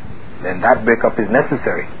heart, then that breakup is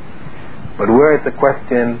necessary. But where it's a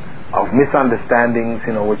question of misunderstandings,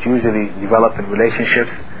 which usually develop in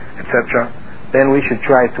relationships, etc., then we should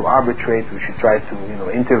try to arbitrate. We should try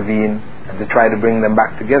to intervene and to try to bring them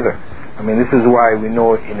back together. I mean, this is why we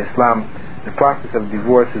know in Islam the process of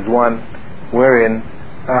divorce is one wherein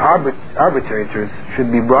arbitrators should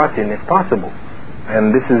be brought in if possible.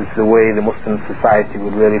 And this is the way the Muslim society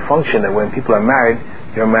would really function, that when people are married,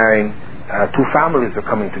 you're marrying two families are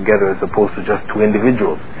coming together as opposed to just two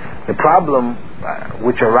individuals. The problem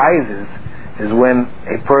which arises is when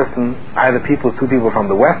a person, two people from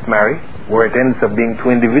the West marry, where it ends up being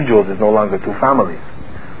two individuals, it's no longer two families.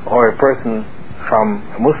 Or a person from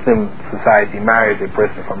a Muslim society marries a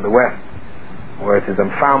person from the West, where it is a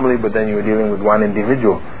family, but then you're dealing with one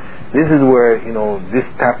individual. This is where this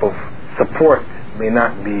type of support may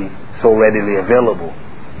not be so readily available,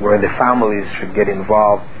 where the families should get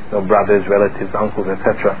involved, brothers, relatives, uncles,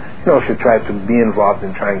 etc. Should try to be involved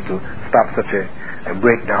in trying to stop such a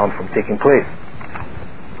breakdown from taking place.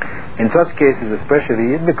 In such cases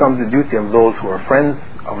especially, it becomes the duty of those who are friends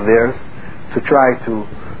of theirs to try to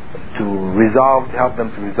help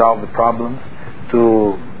them to resolve the problems,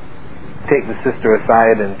 to take the sister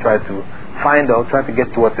aside and try to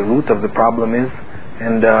get to what the root of the problem is,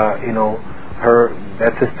 and that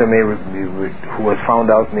sister who was found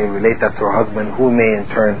out may relate that to her husband, who may in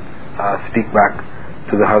turn speak back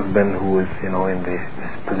to the husband who is in this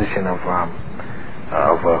position of a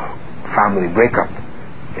family breakup,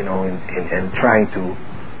 and trying to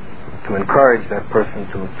encourage that person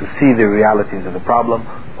to see the realities of the problem,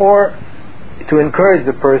 or to encourage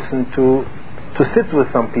the person to sit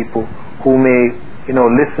with some people who may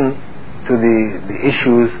listen to the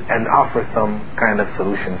issues and offer some kind of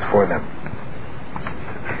solutions for them.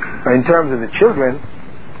 In terms of the children,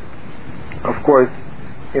 of course,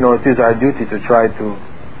 it is our duty to try to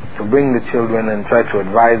bring the children and try to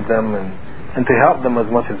advise them and to help them as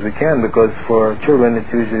much as we can, because for children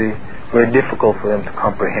it's usually very difficult for them to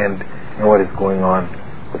comprehend what is going on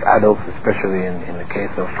with adults, especially in the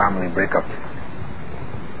case of family breakups.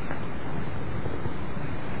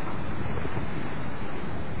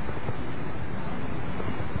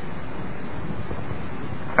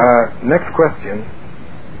 Next question.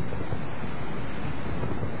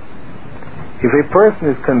 If a person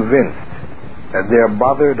is convinced that they are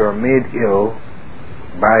bothered or made ill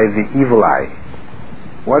by the evil eye,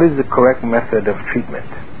 what is the correct method of treatment?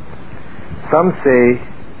 Some say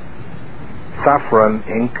saffron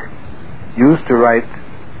ink used to write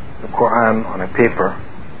the Quran on a paper,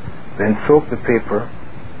 then soak the paper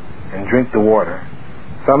and drink the water.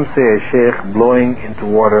 Some say a sheikh blowing into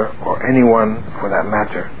water, or anyone for that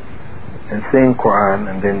matter, and saying Quran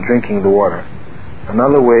and then drinking the water.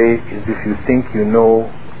 Another way is if you think you know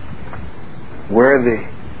where the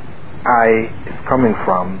eye is coming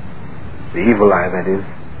from, the evil eye that is,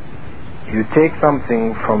 you take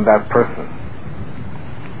something from that person,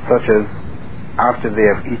 such as after they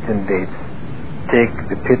have eaten dates, take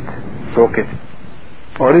the pit, soak it.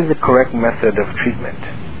 What is the correct method of treatment?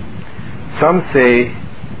 Some say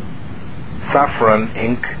saffron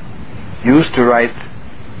ink used to write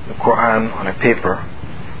the Quran on a paper,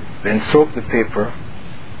 then soak the paper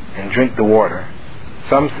and drink the water.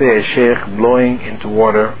 Some say a sheikh blowing into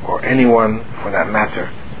water, or anyone for that matter,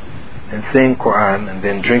 and saying Quran and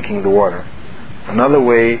then drinking the water. Another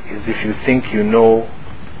way is if you think you know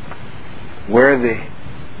where the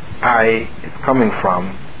eye is coming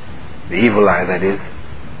from, the evil eye that is,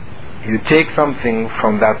 you take something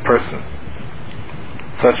from that person,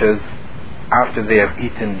 such as after they have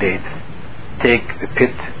eaten dates, take the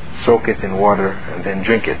pit, soak it in water and then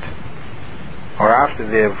drink it. Or after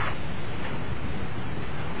they have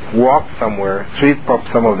walked somewhere, sweep up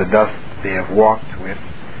some of the dust they have walked with,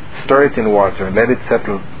 stir it in water, let it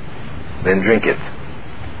settle, then drink it.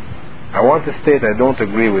 I want to state I don't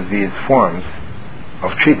agree with these forms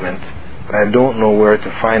of treatment, but I don't know where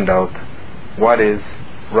to find out what is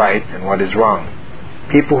right and what is wrong.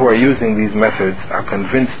 People who are using these methods are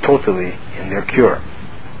convinced totally in their cure.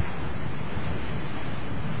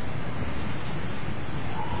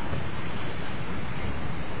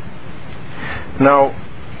 Now,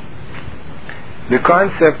 the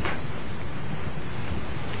concept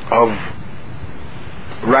of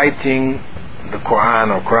writing the Quran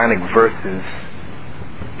or Quranic verses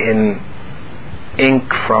in ink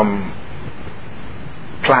from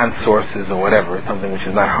plant sources or whatever, something which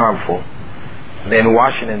is not harmful, then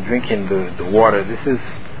washing and drinking the water, this is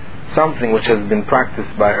something which has been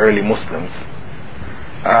practiced by early Muslims.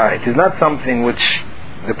 It is not something which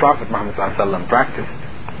the Prophet Muhammad ﷺ practiced.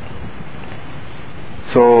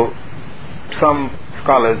 So some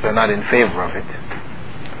scholars are not in favor of it.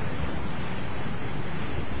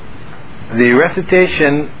 The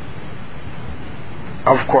recitation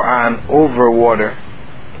of Quran over water,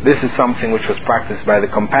 this is something which was practiced by the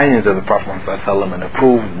companions of the Prophet Muhammad ﷺ and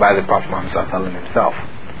approved by the Prophet Muhammad ﷺ himself.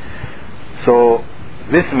 So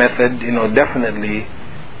this method, definitely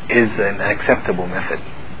is an acceptable method.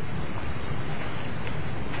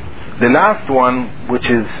 The last one, which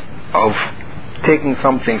is of taking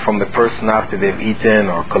something from the person after they've eaten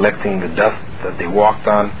or collecting the dust that they walked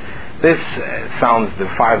on, this sounds the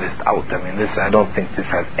farthest out. I don't think this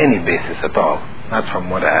has any basis at all. Not from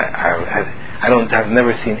what I've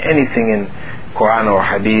never seen anything in Quran or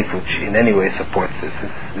Hadith which in any way supports this.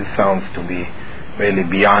 This sounds to be really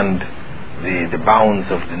beyond the bounds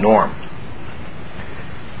of the norm.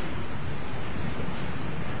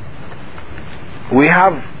 We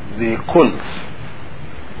have the quls,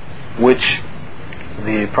 which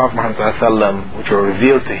the Prophet Muhammad ﷺ, which were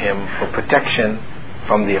revealed to him for protection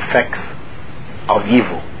from the effects of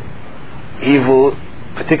evil. Evil,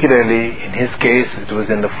 particularly in his case, it was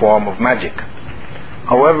in the form of magic.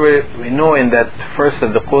 However, we know in that first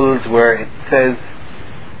of the quls where it says,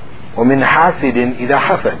 وَمِنْ حَاسِدٍ إِذَا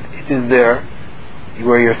حَسَدٍ, it is there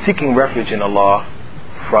where you're seeking refuge in Allah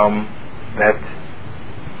from that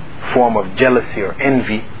form of jealousy or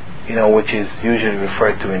envy, which is usually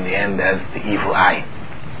referred to in the end as the evil eye.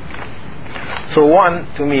 So one,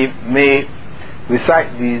 to me, may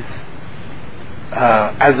recite these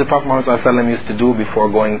as the Prophet Muhammad ﷺ used to do before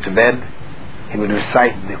going to bed. He would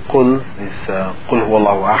recite the qul, this qul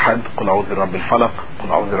huwallahu ahad, qul a'udhu bi rabbil falaq, qul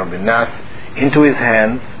a'udhu bi rabbin nas, into his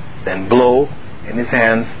hands, then blow in his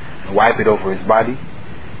hands and wipe it over his body.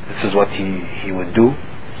 This is what he would do.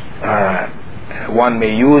 one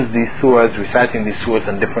may use these surahs, reciting these surahs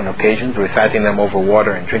on different occasions, reciting them over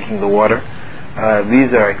water and drinking the water.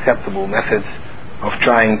 These are acceptable methods of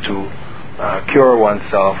trying to cure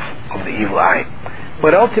oneself of the evil eye.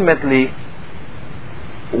 But ultimately,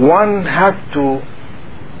 one has to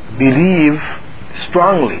believe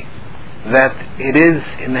strongly that it is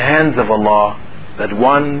in the hands of Allah that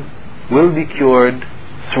one will be cured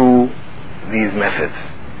through these methods.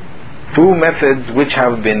 Through methods which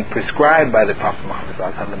have been prescribed by the Prophet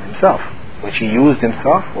Muhammad himself, which he used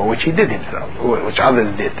himself, or which he did himself, or which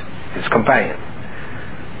others did, his companions.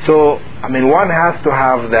 So, one has to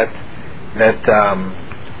have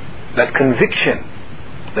that conviction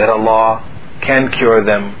that Allah can cure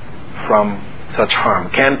them from such harm,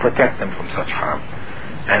 can protect them from such harm.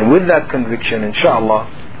 And with that conviction, inshallah,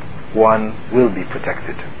 one will be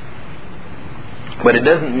protected. But it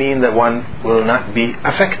doesn't mean that one will not be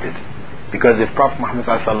affected. Because if Prophet Muhammad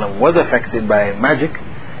was affected by magic,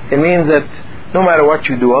 it means that no matter what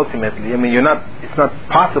you do ultimately, it's not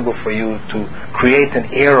possible for you to create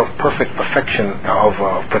an air of perfection,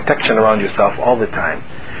 of protection around yourself all the time.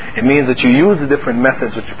 It means that you use the different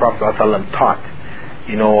methods which the Prophet taught,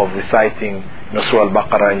 of reciting Surah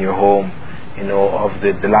Al-Baqarah in your home, of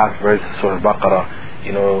the last verse of Surah Al-Baqarah,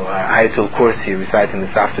 Ayatul Kursi, reciting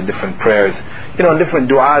this after different prayers, different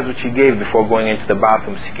du'as which he gave before going into the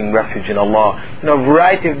bathroom, seeking refuge in Allah, a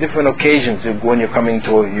variety of different occasions when you're coming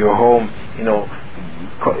to your home,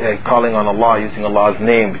 calling on Allah, using Allah's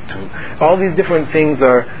name. All these different things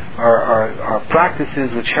are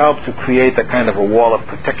practices which help to create a kind of a wall of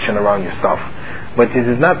protection around yourself. But it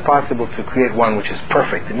is not possible to create one which is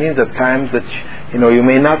perfect. It means at times that you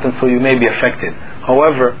may not, and so you may be affected.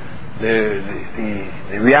 However,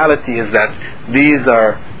 the reality is that these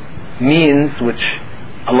are means which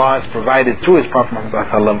Allah has provided through His Prophet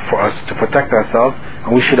Muhammad for us to protect ourselves,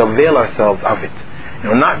 and we should avail ourselves of it.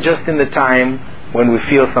 Not just in the time when we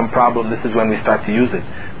feel some problem, this is when we start to use it.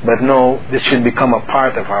 But no, this should become a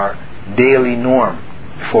part of our daily norm.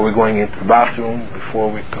 Before we're going into the bathroom,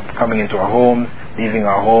 before we're coming into our homes, leaving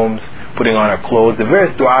our homes, putting on our clothes, the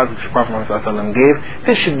various du'as which the Prophet Muhammad gave,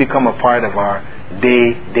 this should become a part of our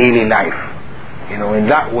daily life. In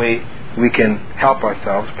that way we can help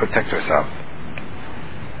ourselves, protect ourselves.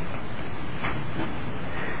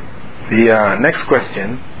 The next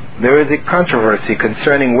question: there is a controversy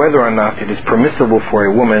concerning whether or not it is permissible for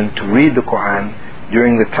a woman to read the Quran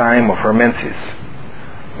during the time of her menses.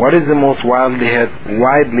 What is the most widely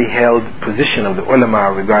held position of the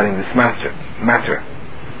ulama regarding this matter?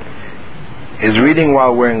 Is reading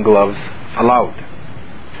while wearing gloves allowed?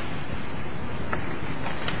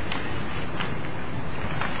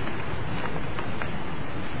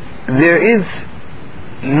 There is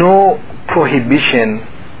no prohibition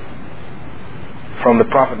from the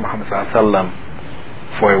Prophet Muhammad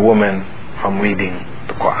ﷺ for a woman from reading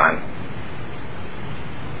the Quran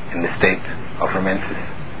in the state of her menses,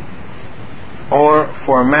 or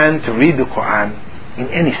for a man to read the Quran in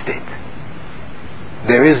any state.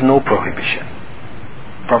 There is no prohibition.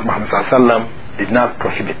 Prophet Muhammad ﷺ did not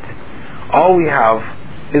prohibit. All we have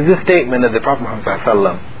is the statement that the Prophet Muhammad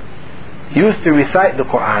ﷺ used to recite the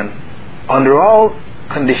Quran under all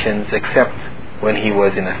conditions except when he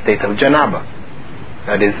was in a state of janaba,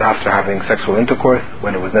 that is, after having sexual intercourse,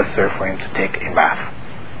 when it was necessary for him to take a bath.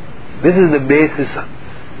 This is the basis,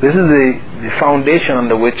 this is the foundation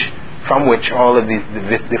from which all of these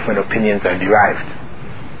different opinions are derived.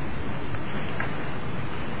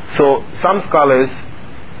 So some scholars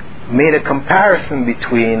made a comparison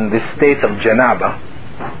between the state of janaba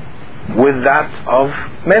with that of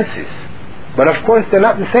menses. But of course they're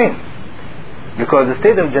not the same, because the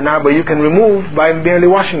state of janaba you can remove by merely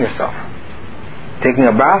washing yourself. Taking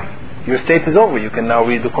a bath, your state is over. You can now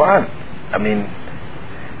read the Quran.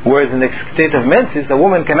 Whereas in the state of menses, a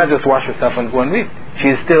woman cannot just wash herself and go and read. She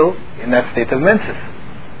is still in that state of menses.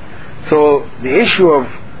 So the issue of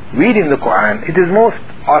reading the Quran, it is most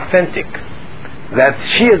authentic that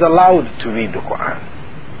she is allowed to read the Quran.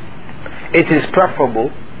 It is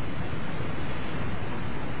preferable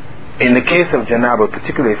in the case of janaba,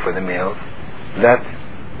 particularly for the males, that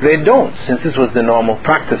they don't, since this was the normal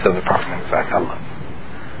practice of the Prophet ﷺ.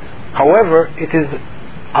 However, it is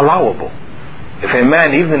allowable. If a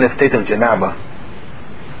man, even in a state of janaba,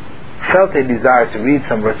 felt a desire to read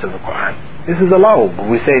some verses of the Quran, this is allowable.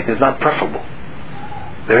 We say it is not preferable.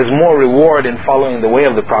 There is more reward in following the way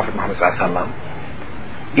of the Prophet Muhammad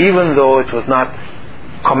ﷺ, even though it was not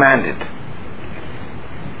commanded.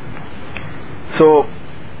 So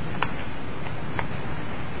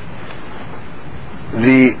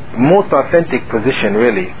the most authentic position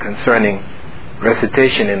really concerning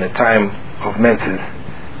recitation in the time of menses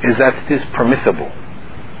is that it is permissible,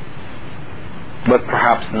 but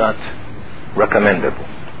perhaps not recommendable.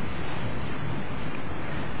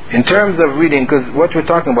 In terms of reading, because what we're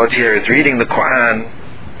talking about here is reading the Quran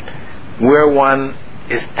where one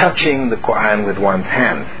is touching the Quran with one's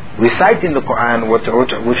hands. Reciting the Quran,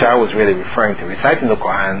 which I was really referring to, reciting the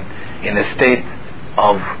Quran in a state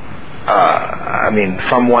of,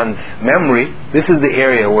 from one's memory, this is the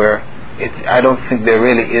area where I don't think there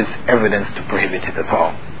really is evidence to prohibit it at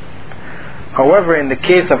all. However, in the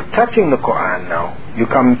case of touching the Quran now, you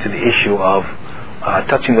come to the issue of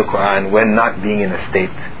touching the Quran when not being in a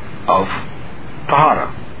state of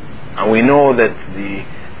tahara. And we know that the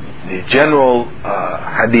general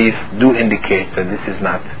hadith do indicate that this is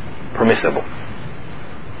not permissible.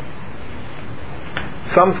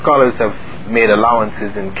 Some scholars have made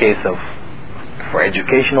allowances in case of for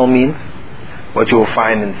educational means. What you will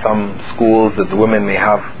find in some schools that the women may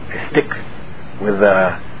have a stick with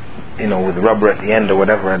with rubber at the end or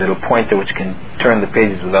whatever, a little pointer which can turn the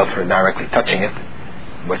pages without her directly touching it,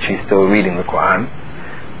 but she's still reading the Quran.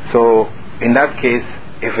 So in that case,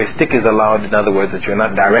 if a stick is allowed, in other words, that you're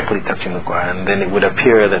not directly touching the Quran, then it would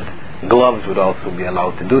appear that gloves would also be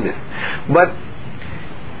allowed to do this. But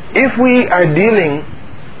if we are dealing,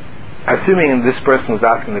 assuming this person who's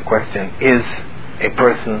asking the question is a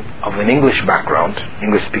person of an English background,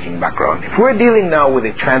 English-speaking background, if we're dealing now with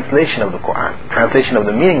a translation of the Quran, translation of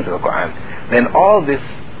the meanings of the Quran, then all this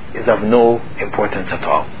is of no importance at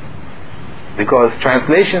all. Because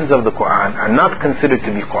translations of the Quran are not considered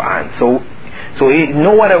to be Quran. So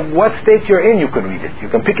no matter what state you're in, you can read it. You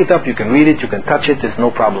can pick it up, you can read it, you can touch it, there's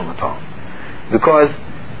no problem at all. Because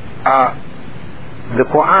the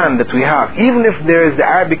Quran that we have, even if there is the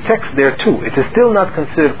Arabic text there too, it is still not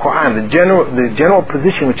considered Quran. The general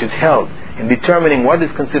position which is held in determining what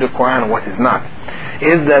is considered Quran and what is not,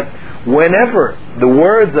 is that whenever the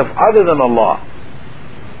words of other than Allah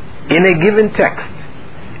in a given text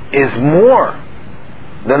is more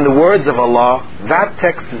than the words of Allah, that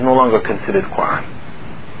text is no longer considered Quran.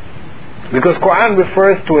 Because Quran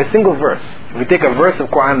refers to a single verse. If we take a verse of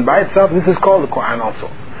Quran by itself, this is called the Quran also.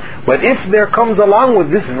 But if there comes along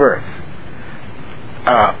with this verse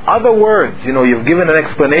other words, you've given an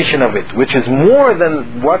explanation of it, which is more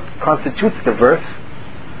than what constitutes the verse,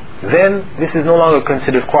 then this is no longer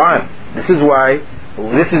considered Quran. This is why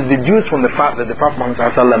this is deduced from the fact that the Prophet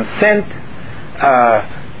Muhammad sent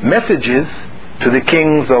messages to the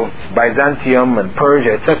kings of Byzantium and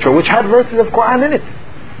Persia, etc., which had verses of Quran in it.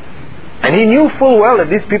 And he knew full well that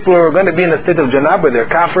these people are going to be in a state of janaba, they're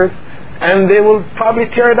kafirs, and they will probably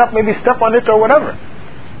tear it up, maybe step on it or whatever.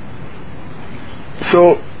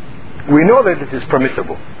 So we know that it is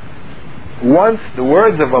permissible. Once the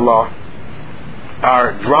words of Allah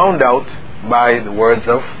are drowned out by the words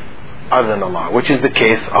of other than Allah, which is the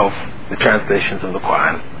case of the translations of the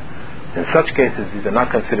Quran. In such cases, these are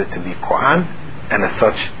not considered to be Quran, and as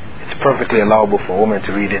such, it's perfectly allowable for a woman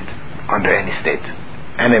to read it under any state,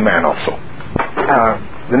 and a man also.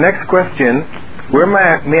 The next question: where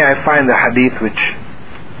may I find the hadith which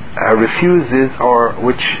refuses or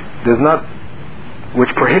which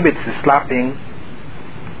prohibits the slapping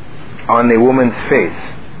on a woman's face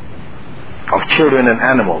of children and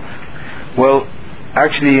animals? Well,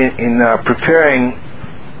 actually, in preparing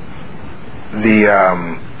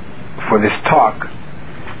for this talk,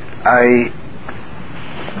 I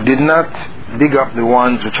did not dig up the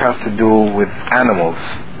ones which has to do with animals,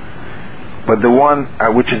 but the one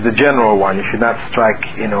which is the general one, you should not strike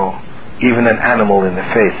even an animal in the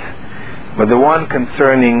face. But the one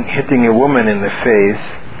concerning hitting a woman in the face,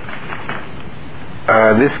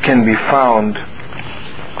 this can be found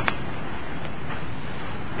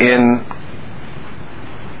in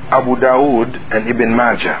Abu Dawood and Ibn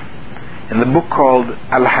Majah, in the book called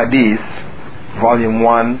Al-Hadith, volume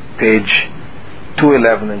 1, page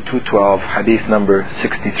 211 and 212, hadith number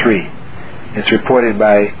 63. It's reported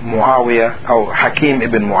by Hakim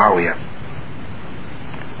ibn Muawiyah.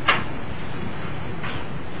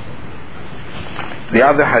 The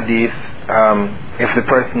other hadith, if the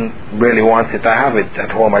person really wants it, I have it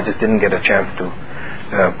at home, I just didn't get a chance to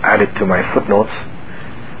add it to my footnotes.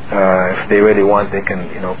 If they really want, they can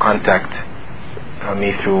contact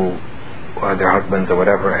me through their husbands or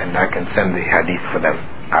whatever, and I can send the hadith for them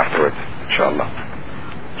afterwards, inshallah.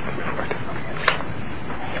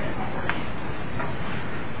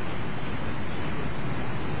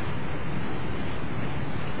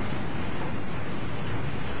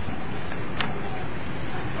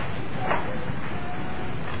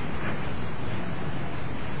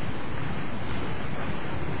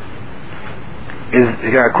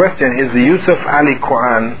 Question: is the Yusuf Ali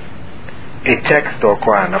Quran a text or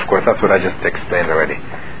Quran. Of course, that's what I just explained already.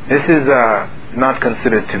 This is not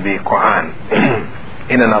considered to be Quran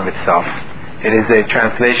in and of itself. It is a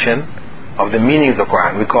translation of the meanings of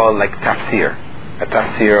Quran. We call it like tafsir, a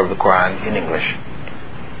tafsir of the Quran in English.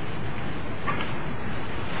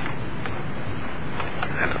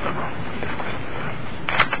 I don't know.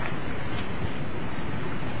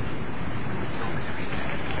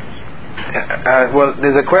 Well,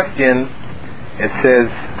 there's a question. It says,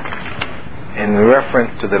 in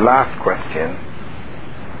reference to the last question,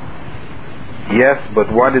 yes,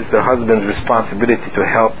 but what is the husband's responsibility to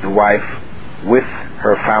help the wife with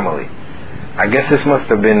her family? I guess this must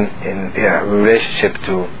have been in relationship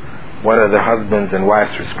to what are the husband's and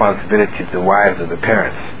wife's responsibilities, the wives or the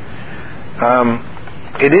parents.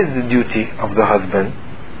 It is the duty of the husband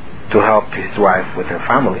to help his wife with her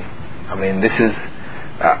family. I mean, this is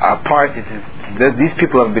a part. These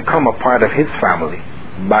people have become a part of his family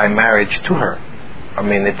by marriage to her. I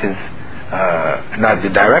mean, it is not the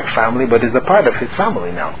direct family, but is a part of his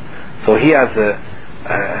family now. So he has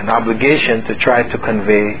an obligation to try to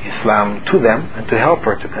convey Islam to them and to help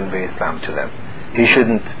her to convey Islam to them. He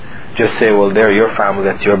shouldn't just say, well, they're your family,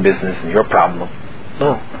 that's your business and your problem.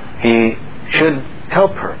 No, he should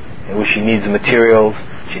help her. If she needs materials,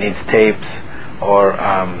 she needs tapes, or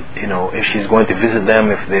if she's going to visit them,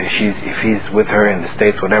 if he's with her in the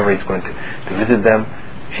States, whatever, he's going to visit them,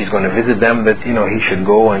 she's going to visit them, that he should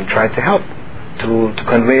go and try to help to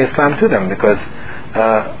convey Islam to them, because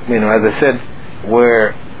as I said,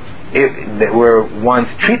 where one's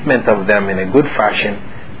treatment of them in a good fashion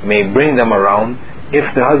may bring them around.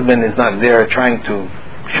 If the husband is not there trying to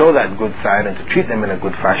show that good side and to treat them in a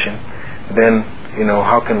good fashion, then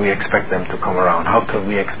how can we expect them to come around? How can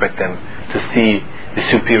we expect them to see the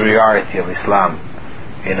superiority of Islam,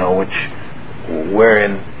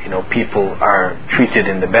 wherein people are treated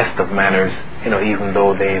in the best of manners, even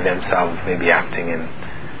though they themselves may be acting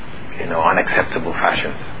in unacceptable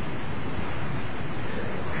fashions.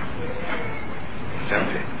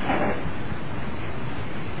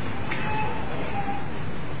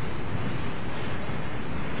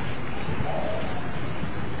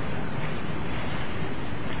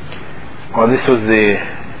 Well, this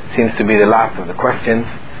seems to be the last of the questions.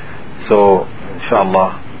 So,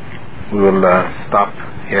 inshallah, we will stop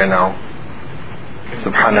here now.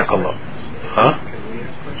 Subhanakallah. Huh?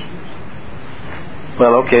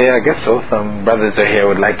 Well, okay, I guess so. Some brothers are here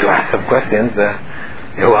would like to ask some questions.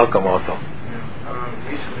 You're welcome also.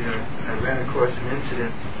 Recently, I ran across an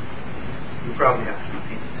incident. You probably have to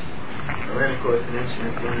repeat this. I ran across an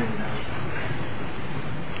incident during.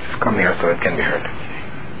 Come here so it can be heard.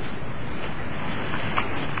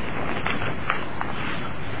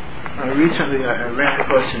 Recently, I ran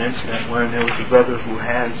across an incident where there was a brother who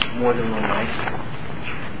has more than one wife,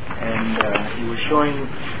 and he was showing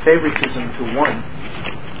favoritism to one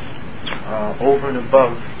over and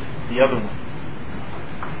above the other one.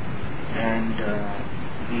 And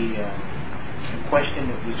the question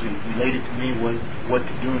that was related to me was what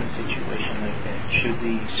to do in a situation like that. Should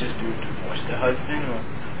the sister divorce the husband, or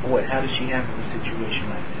what? How does she handle a situation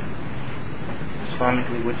like that?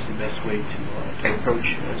 Islamically, what's the best way to approach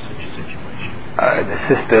such a situation? The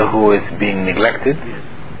sister who is being neglected? Yes.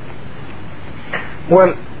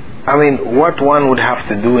 Well, I mean, what one would have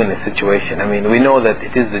to do in a situation, I mean, we know that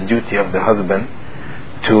it is the duty of the husband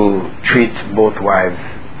to treat both wives,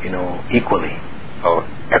 equally or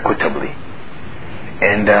equitably.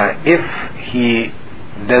 And if he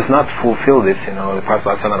does not fulfill this, the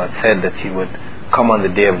Prophet ﷺ had said that he would come on the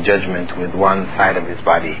day of judgment with one side of his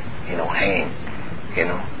body, hanging,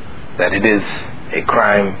 that it is a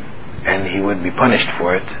crime and he would be punished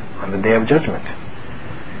for it on the day of judgment.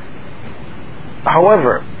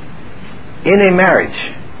 However, in a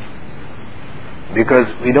marriage, because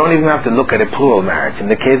we don't even have to look at a plural marriage, in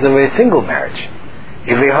the case of a single marriage,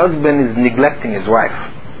 if a husband is neglecting his wife,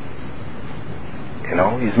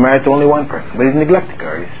 he's married to only one person, but he's neglecting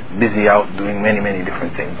her, he's busy out doing many, many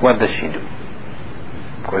different things, what does she do?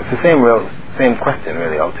 Of course, it's the same question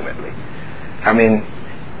really, ultimately. I mean,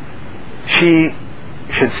 she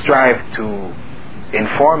should strive to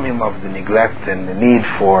inform him of the neglect and the need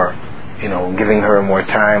for giving her more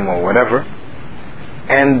time or whatever,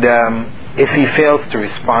 and if he fails to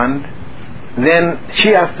respond, then she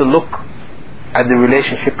has to look at the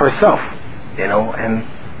relationship herself, and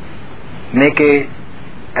make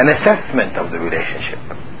an assessment of the relationship.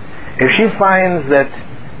 If she finds that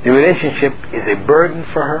the relationship is a burden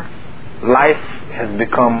for her, life has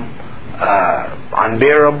become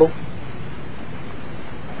unbearable,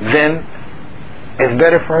 then it's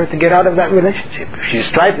better for her to get out of that relationship. If she's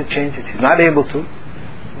tried to change it, she's not able to,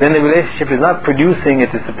 then the relationship is not producing. It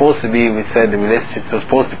is supposed to be, we said, the relationship is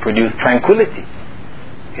supposed to produce tranquility,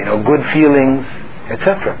 good feelings,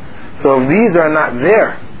 etc. So if these are not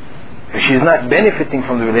there, if she's not benefiting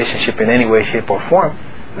from the relationship in any way, shape or form,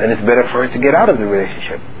 then it's better for her to get out of the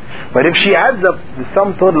relationship. But if she adds up the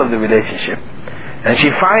sum total of the relationship, and she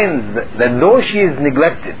finds that though she is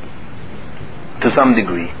neglected to some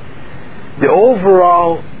degree, the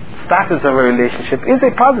overall status of her relationship is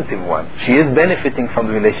a positive one, she is benefiting from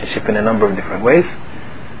the relationship in a number of different ways,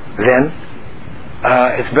 then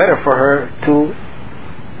it's better for her to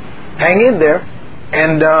hang in there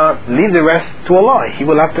and leave the rest to Allah. He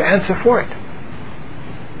will have to answer for it.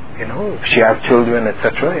 If she has children,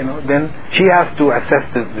 etc., then she has to assess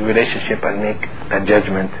the relationship and make that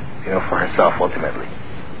judgment, for herself ultimately.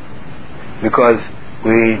 Because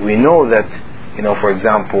we know that, for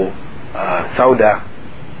example, Sauda,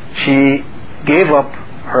 she gave up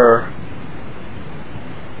her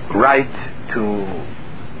right to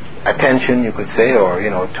attention, you could say, or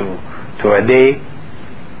to a day,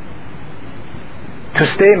 to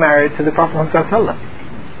stay married to the Prophet Muhammad.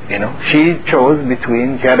 She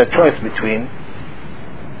had a choice between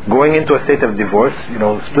going into a state of divorce,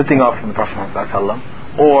 splitting off from the Prophet Muhammad,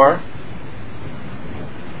 or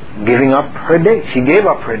giving up her day. She gave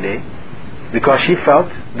up her day because she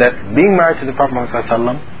felt that being married to the Prophet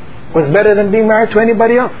Muhammad was better than being married to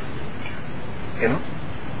anybody else.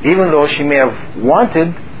 Even though she may have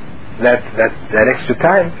wanted that extra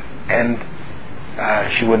time, and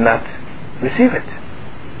she would not receive it.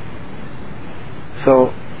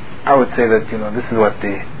 So I would say that this is what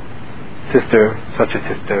the such a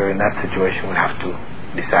sister in that situation would have to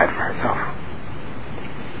decide for herself.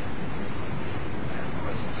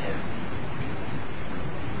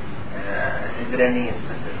 Is there any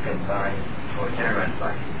specific advice or general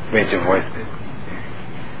advice? Raise your voice, please.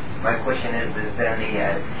 My question is there any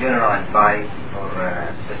general advice or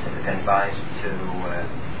specific advice to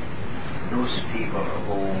those people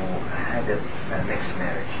who had a mixed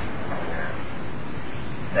marriage,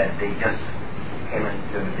 that they just came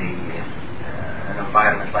into an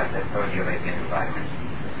environment like the Saudi Arabian environment,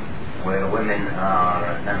 where women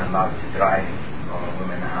are not allowed to drive, or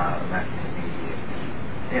women are not to be,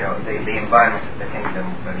 the environment of the kingdom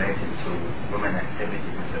related to women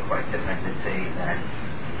activities is quite different, let's say, than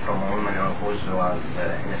from a woman who was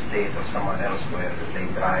in a state or somewhere else where they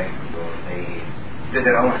drive or they do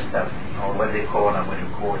their own stuff, or what they call a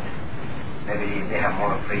court. Maybe they have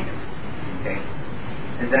more freedom. Okay.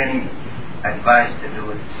 Is there any advice to do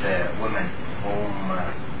with women whom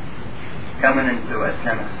coming into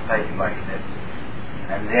Islamic society like this,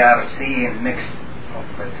 and they are seeing mix of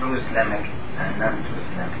true Islamic and non-true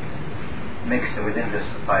Islamic mixed within the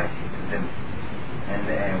society to them,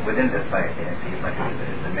 and within the society I see like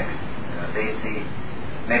there is a mix. They see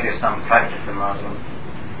maybe some practicing Muslim,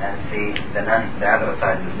 and see the other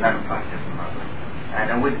side is non-practicing Muslim. And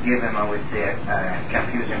I would give him, I would say, a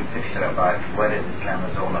confusing picture about what Islam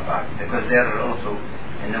is all about, because they are also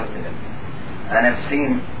new to them. And I've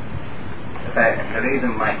seen, the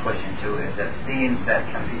reason my question too is I've seen that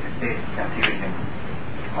confusion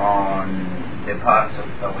on the parts of,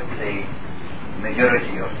 I would say,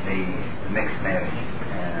 majority of the mixed marriage,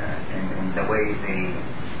 in the way they,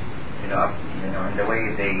 in the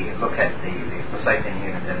way they look at the society in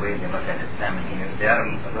here, and the way they look at Islam in here. They are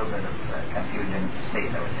in a little bit of a confusion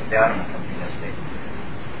state, I would say. They are in a confusion state.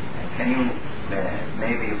 Can you,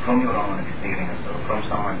 maybe from your own experience, or from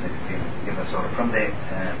someone's experience, give us, or from the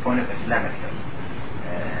point of Islamic,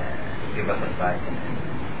 give us advice in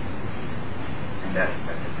that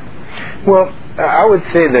aspect? Well, I would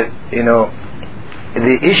say that,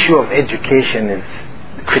 the issue of education is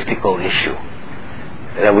a critical issue.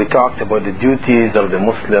 We talked about the duties of the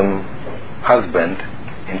Muslim husband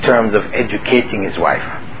in terms of educating his wife.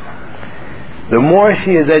 The more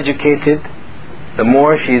she is educated, the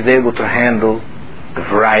more she is able to handle the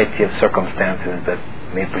variety of circumstances that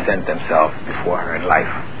may present themselves before her in life.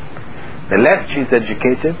 The less she is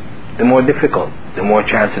educated, the more difficult, the more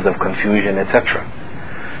chances of confusion, etc.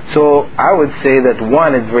 So I would say that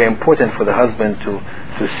one, it's very important for the husband to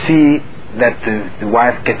see that the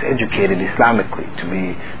wife gets educated Islamically, to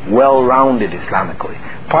be well-rounded Islamically.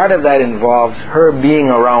 Part of that involves her being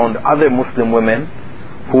around other Muslim women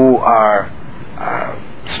who are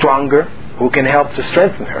stronger, who can help to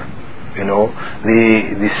strengthen her.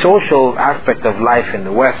 The social aspect of life in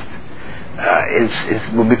the West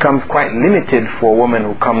becomes quite limited for a woman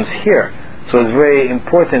who comes here. So it's very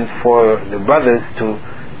important for the brothers to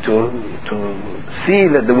see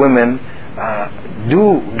that the women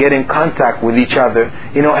do get in contact with each other,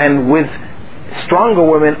 and with stronger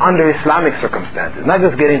women under Islamic circumstances, not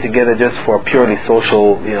just getting together just for a purely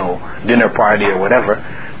social, dinner party or whatever,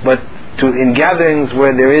 but in gatherings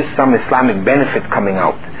where there is some Islamic benefit coming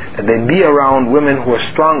out, that they be around women who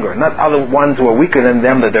are stronger, not other ones who are weaker than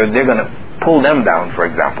them, that they're going to pull them down, for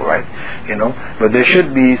example, right? But there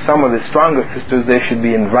should be some of the stronger sisters, they should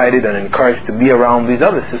be invited and encouraged to be around these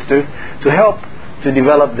other sisters to help to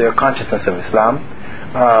develop their consciousness of Islam.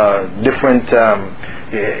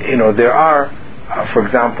 There are, for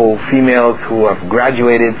example, females who have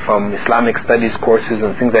graduated from Islamic studies courses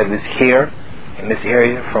and things like this here in this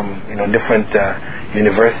area from different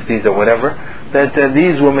universities or whatever, that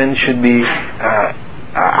these women should be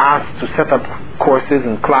asked to set up courses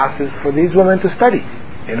and classes for these women to study,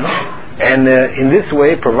 and in this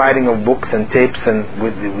way, providing of books and tapes and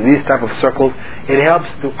with these type of circles, it helps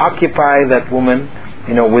to occupy that woman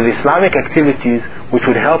with Islamic activities which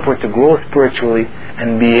would help her to grow spiritually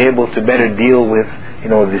and be able to better deal with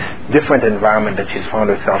this different environment that she's found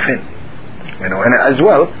herself in, and as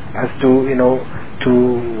well as to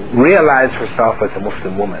realize herself as a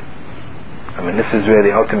Muslim woman. This is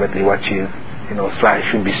really ultimately what she is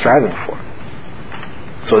should be striving for.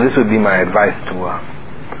 So this would be my advice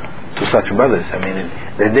to such brothers.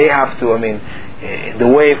 That they have to. The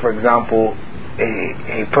way, for example,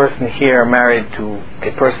 a person here married to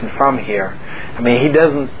a person from here,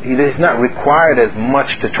 he's not required as much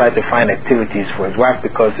to try to find activities for his wife,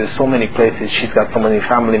 because there's so many places, she's got so many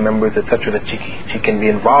family members, etc., that she can be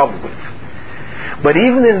involved with. But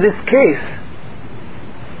even in this case,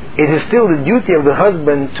 it is still the duty of the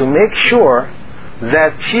husband to make sure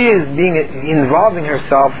that she is involving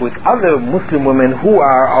herself with other Muslim women who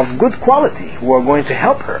are of good quality, who are going to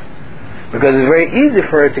help her. Because it's very easy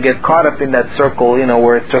for her to get caught up in that circle,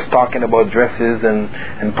 where it's just talking about dresses and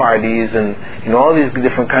parties and all these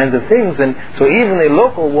different kinds of things. And so even a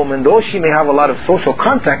local woman, though she may have a lot of social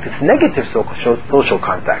contact, it's negative social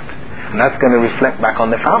contact, and that's going to reflect back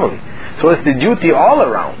on the family. So it's the duty all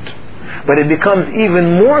around. But it becomes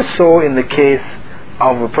even more so in the case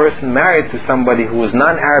of a person married to somebody who is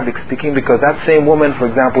non-Arabic speaking, because that same woman, for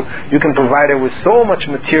example, you can provide her with so much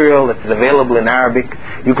material that is available in Arabic.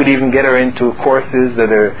 You could even get her into courses that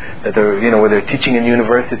are where they're teaching in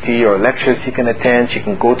university, or lectures she can attend. She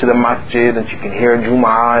can go to the masjid and she can hear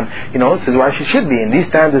Jumu'ah, and this is why she should be. In these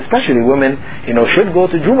times especially, women should go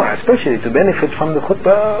to Jumu'ah, especially to benefit from the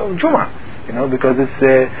khutbah of Jumu'ah, because it's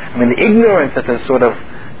the ignorance that has sort of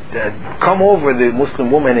come over the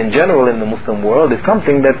Muslim woman in general in the Muslim world is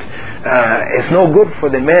something that is no good for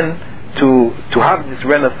the men to have this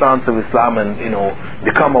renaissance of Islam and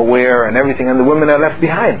become aware and everything, and the women are left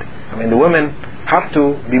behind. The women have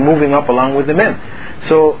to be moving up along with the men.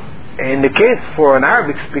 So in the case for an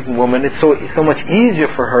Arabic speaking woman, it's so much easier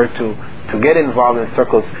for her to get involved in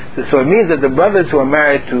circles. So it means that the brothers who are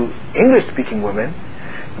married to English speaking women,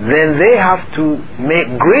 then they have to make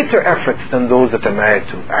greater efforts than those that are married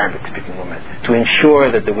to Arabic-speaking women to ensure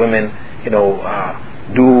that the women,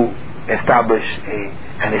 do establish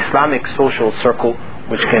an Islamic social circle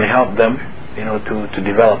which can help them, to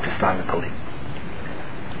develop Islamically.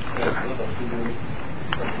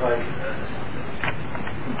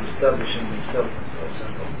 Establishing themselves in a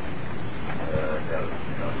circle,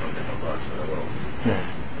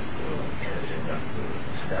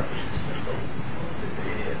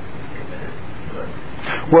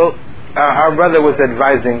 Well, our brother was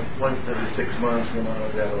advising. Once every 6 months, the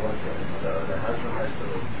husband has to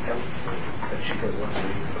help that she goes once a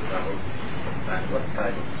week, for example, and what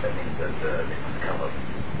type of settings that they could come up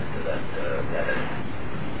into that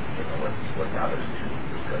what others should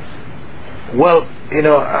discuss. Well,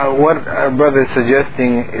 what our brother is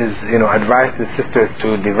suggesting is, advise the sisters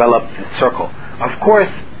to develop this circle. Of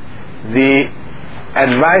course, the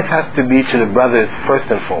advice has to be to the brothers first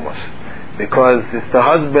and foremost, because it's the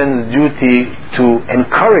husband's duty to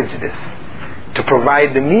encourage this, to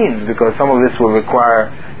provide the means, because some of this will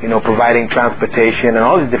require, providing transportation and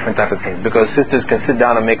all these different types of things, because sisters can sit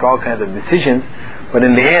down and make all kinds of decisions, but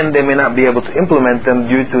in the end they may not be able to implement them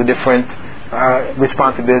due to different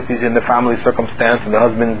responsibilities in the family circumstance, and the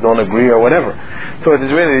husbands don't agree or whatever. So it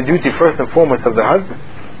is really the duty first and foremost of the husband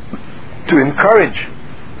to encourage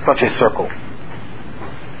such a circle,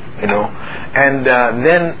 and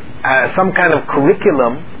then some kind of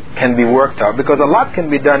curriculum can be worked out, because a lot can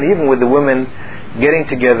be done even with the women getting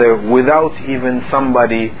together without even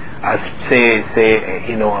somebody, say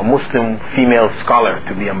a Muslim female scholar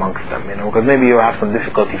to be amongst them, because maybe you have some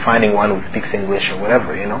difficulty finding one who speaks English or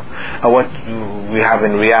whatever, What we have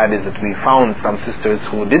in Riyadh is that we found some sisters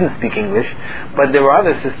who didn't speak English, but there were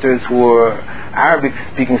other sisters who were Arabic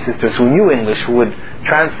speaking sisters who knew English, who would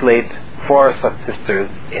translate for such sisters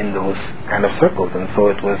in those kind of circles, and so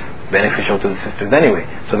it was beneficial to the sisters anyway.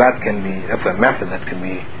 So that's a method that can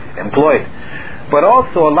be employed. But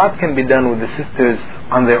also a lot can be done with the sisters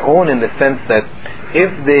on their own, in the sense that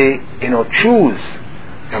if they choose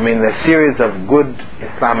a series of good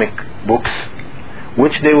Islamic books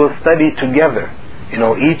which they will study together,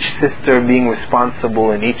 each sister being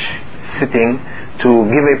responsible in each sitting to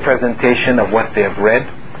give a presentation of what they have read,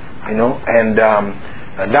 and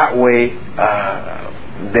that way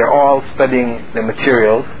they're all studying the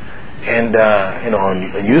materials and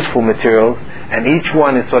useful materials, and each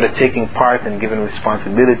one is sort of taking part and given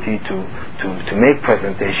responsibility to make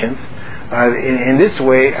presentations. In this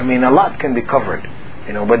way, a lot can be covered,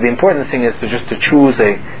 but the important thing is to choose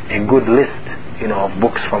a good list, of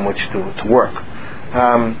books from which to work,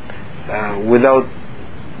 without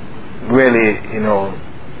really,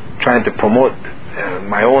 trying to promote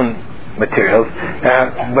my own materials.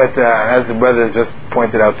 But as the brother just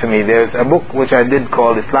pointed out to me, there's a book which I did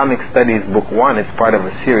called Islamic Studies Book 1. It's part of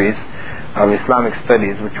a series of Islamic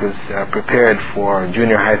Studies which was prepared for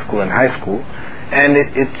junior high school and high school. And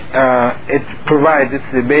it provides,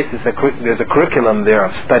 it's the basis, there's a curriculum there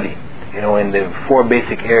of study, in the 4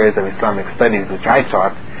 basic areas of Islamic studies which I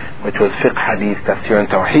taught, which was fiqh, hadith, tafsir, and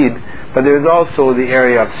tawheed. But there's also the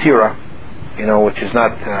area of seerah, which is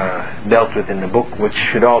not dealt with in the book, which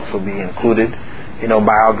should also be included.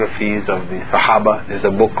 Biographies of the Sahaba. There's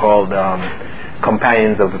a book called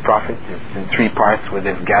Companions of the Prophet. It's in 3 parts, where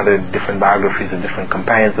they've gathered different biographies of different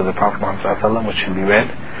companions of the Prophet Muhammad ﷺ, which should be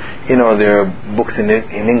read. There are books in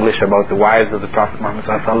English about the wives of the Prophet Muhammad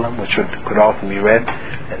ﷺ, which could also be read.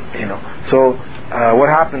 So what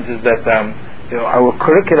happens is that our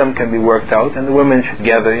curriculum can be worked out, and the women should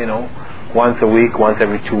gather, once a week, once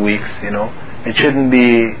every 2 weeks. It shouldn't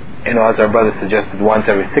be, as our brother suggested, once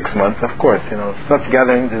every 6 months. Of course, such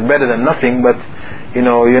gatherings is better than nothing, but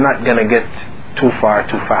you're not going to get too far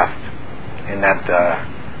too fast in that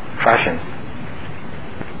fashion.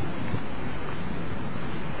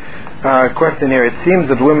 Question here: it seems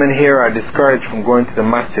that women here are discouraged from going to the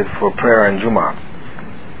masjid for prayer and Jummah.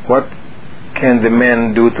 What can the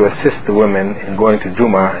men do to assist the women in going to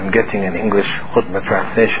Jummah and getting an English khutbah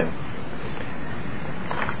translation?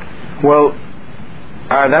 Well,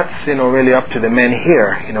 that's really up to the men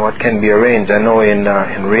here. What can be arranged. I know in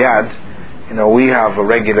Riyadh, we have a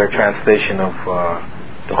regular translation of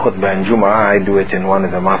the khutbah and Jummah. I do it in one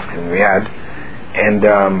of the mosques in Riyadh, and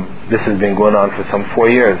this has been going on for some 4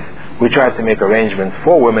 years. We tried to make arrangements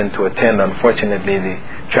for women to attend. Unfortunately, the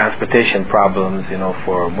transportation problems,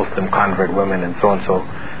 for Muslim convert women and so on, so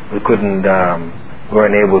we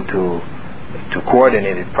weren't able to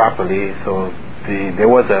coordinate it properly. So there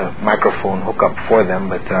was a microphone hookup for them,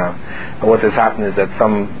 but what has happened is that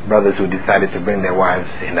some brothers who decided to bring their wives,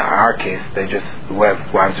 in our case, the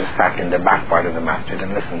wives just sat in the back part of the masjid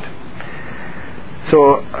and listened.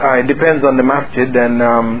 So it depends on the masjid, and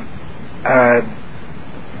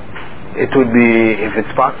it would be, if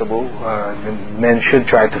it's possible, the men should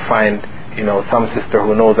try to find, some sister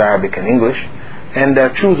who knows Arabic and English, and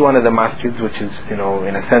choose one of the masjids which is, in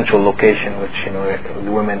a central location, which,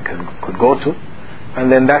 the women could go to,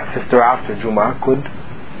 and then that sister after Jummah could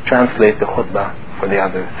translate the khutbah for the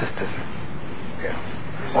other sisters.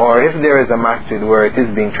 Yeah. Or if there is a masjid where it is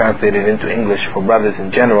being translated into English for brothers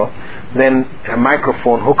in general, then a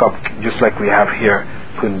microphone hookup, just like we have here,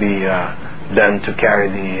 could be done to carry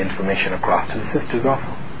the information across to the sisters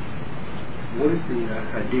also. What is the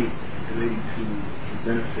hadith relating to the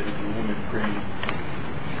benefit of a woman praying?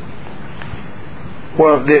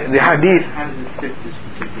 Well, the hadith... How does it fit this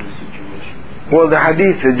particular situation? Well, the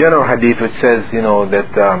hadith, the general hadith, which says, that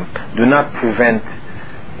do not prevent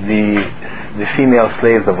the female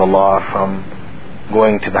slaves of Allah from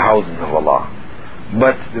going to the houses of Allah,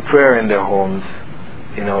 but the prayer in their homes,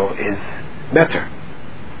 is better.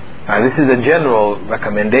 This is a general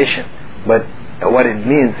recommendation, but what it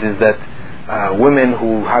means is that women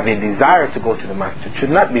who have a desire to go to the masjid should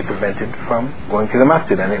not be prevented from going to the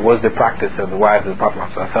masjid. And it was the practice of the wives of the Prophet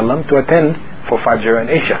ﷺ to attend for Fajr and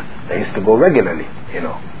Isha. They used to go regularly,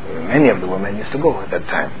 many of the women used to go at that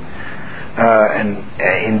time. And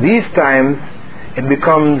in these times, it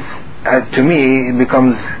becomes, to me, it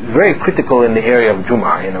becomes very critical in the area of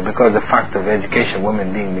Jummah, because the fact of education,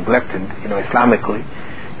 women being neglected, Islamically,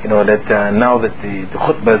 that now that the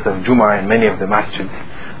khutbahs of Jummah in many of the masjids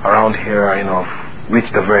around here have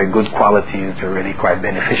reached a very good quality, is really quite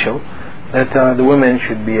beneficial, that the women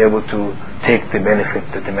should be able to take the benefit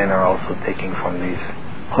that the men are also taking from these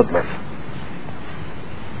khutbahs.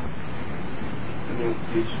 I think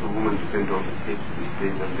each woman depends on the state these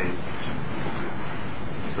days and days.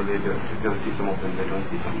 So so they don't see some of them, they don't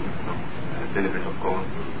see some benefit of going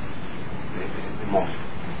to the mosque.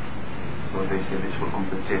 So they say this will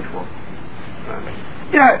compensate for.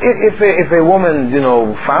 Yeah, if a woman's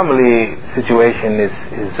family situation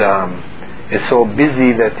is so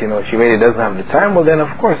busy that she really doesn't have the time, well then of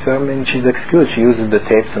course she's excused. She uses the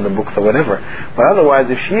tapes and the books or whatever. But otherwise,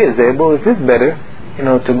 if she is able, it is better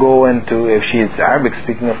to go and if she is Arabic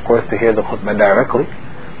speaking, of course, to hear the khutbah directly,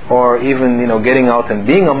 or even getting out and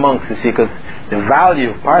being amongst. You see, because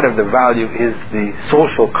part of the value is the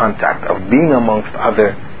social contact of being amongst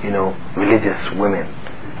other religious women.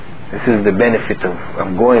 This is the benefit of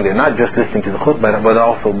going there, not just listening to the khutbah, but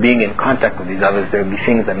also being in contact with these others. There will be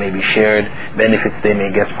things that may be shared, benefits they may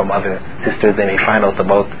get from other sisters. They may find out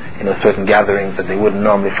about certain gatherings that they wouldn't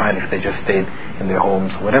normally find if they just stayed in their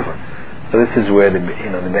homes, whatever. So this is where the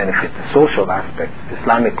benefit, the social aspect,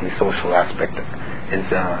 Islamically social aspect, is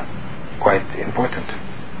quite important.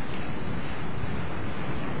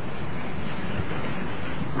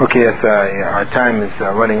 Okay, yes, our time is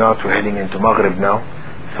running out. We're heading into Maghrib now.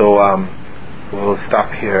 So we'll stop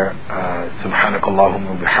here. سبحانك اللهم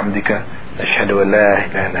وبحمدك نشهد أن لا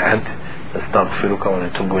إله إلا أنت نستغفرك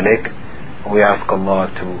ونتوب إليك. We ask Allah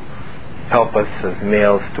to help us as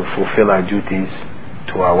males to fulfill our duties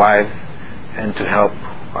to our wives, and to help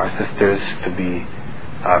our sisters to be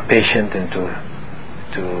patient, and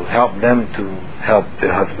to help them to help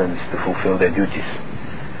their husbands to fulfill their duties.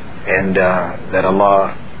 And that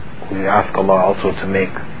we ask Allah also to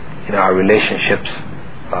make our relationships,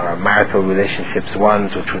 our marital relationships,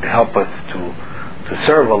 ones which would help us to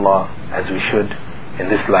serve Allah as we should in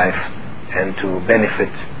this life, and to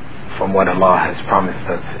benefit from what Allah has promised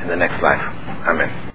us in the next life. Amen.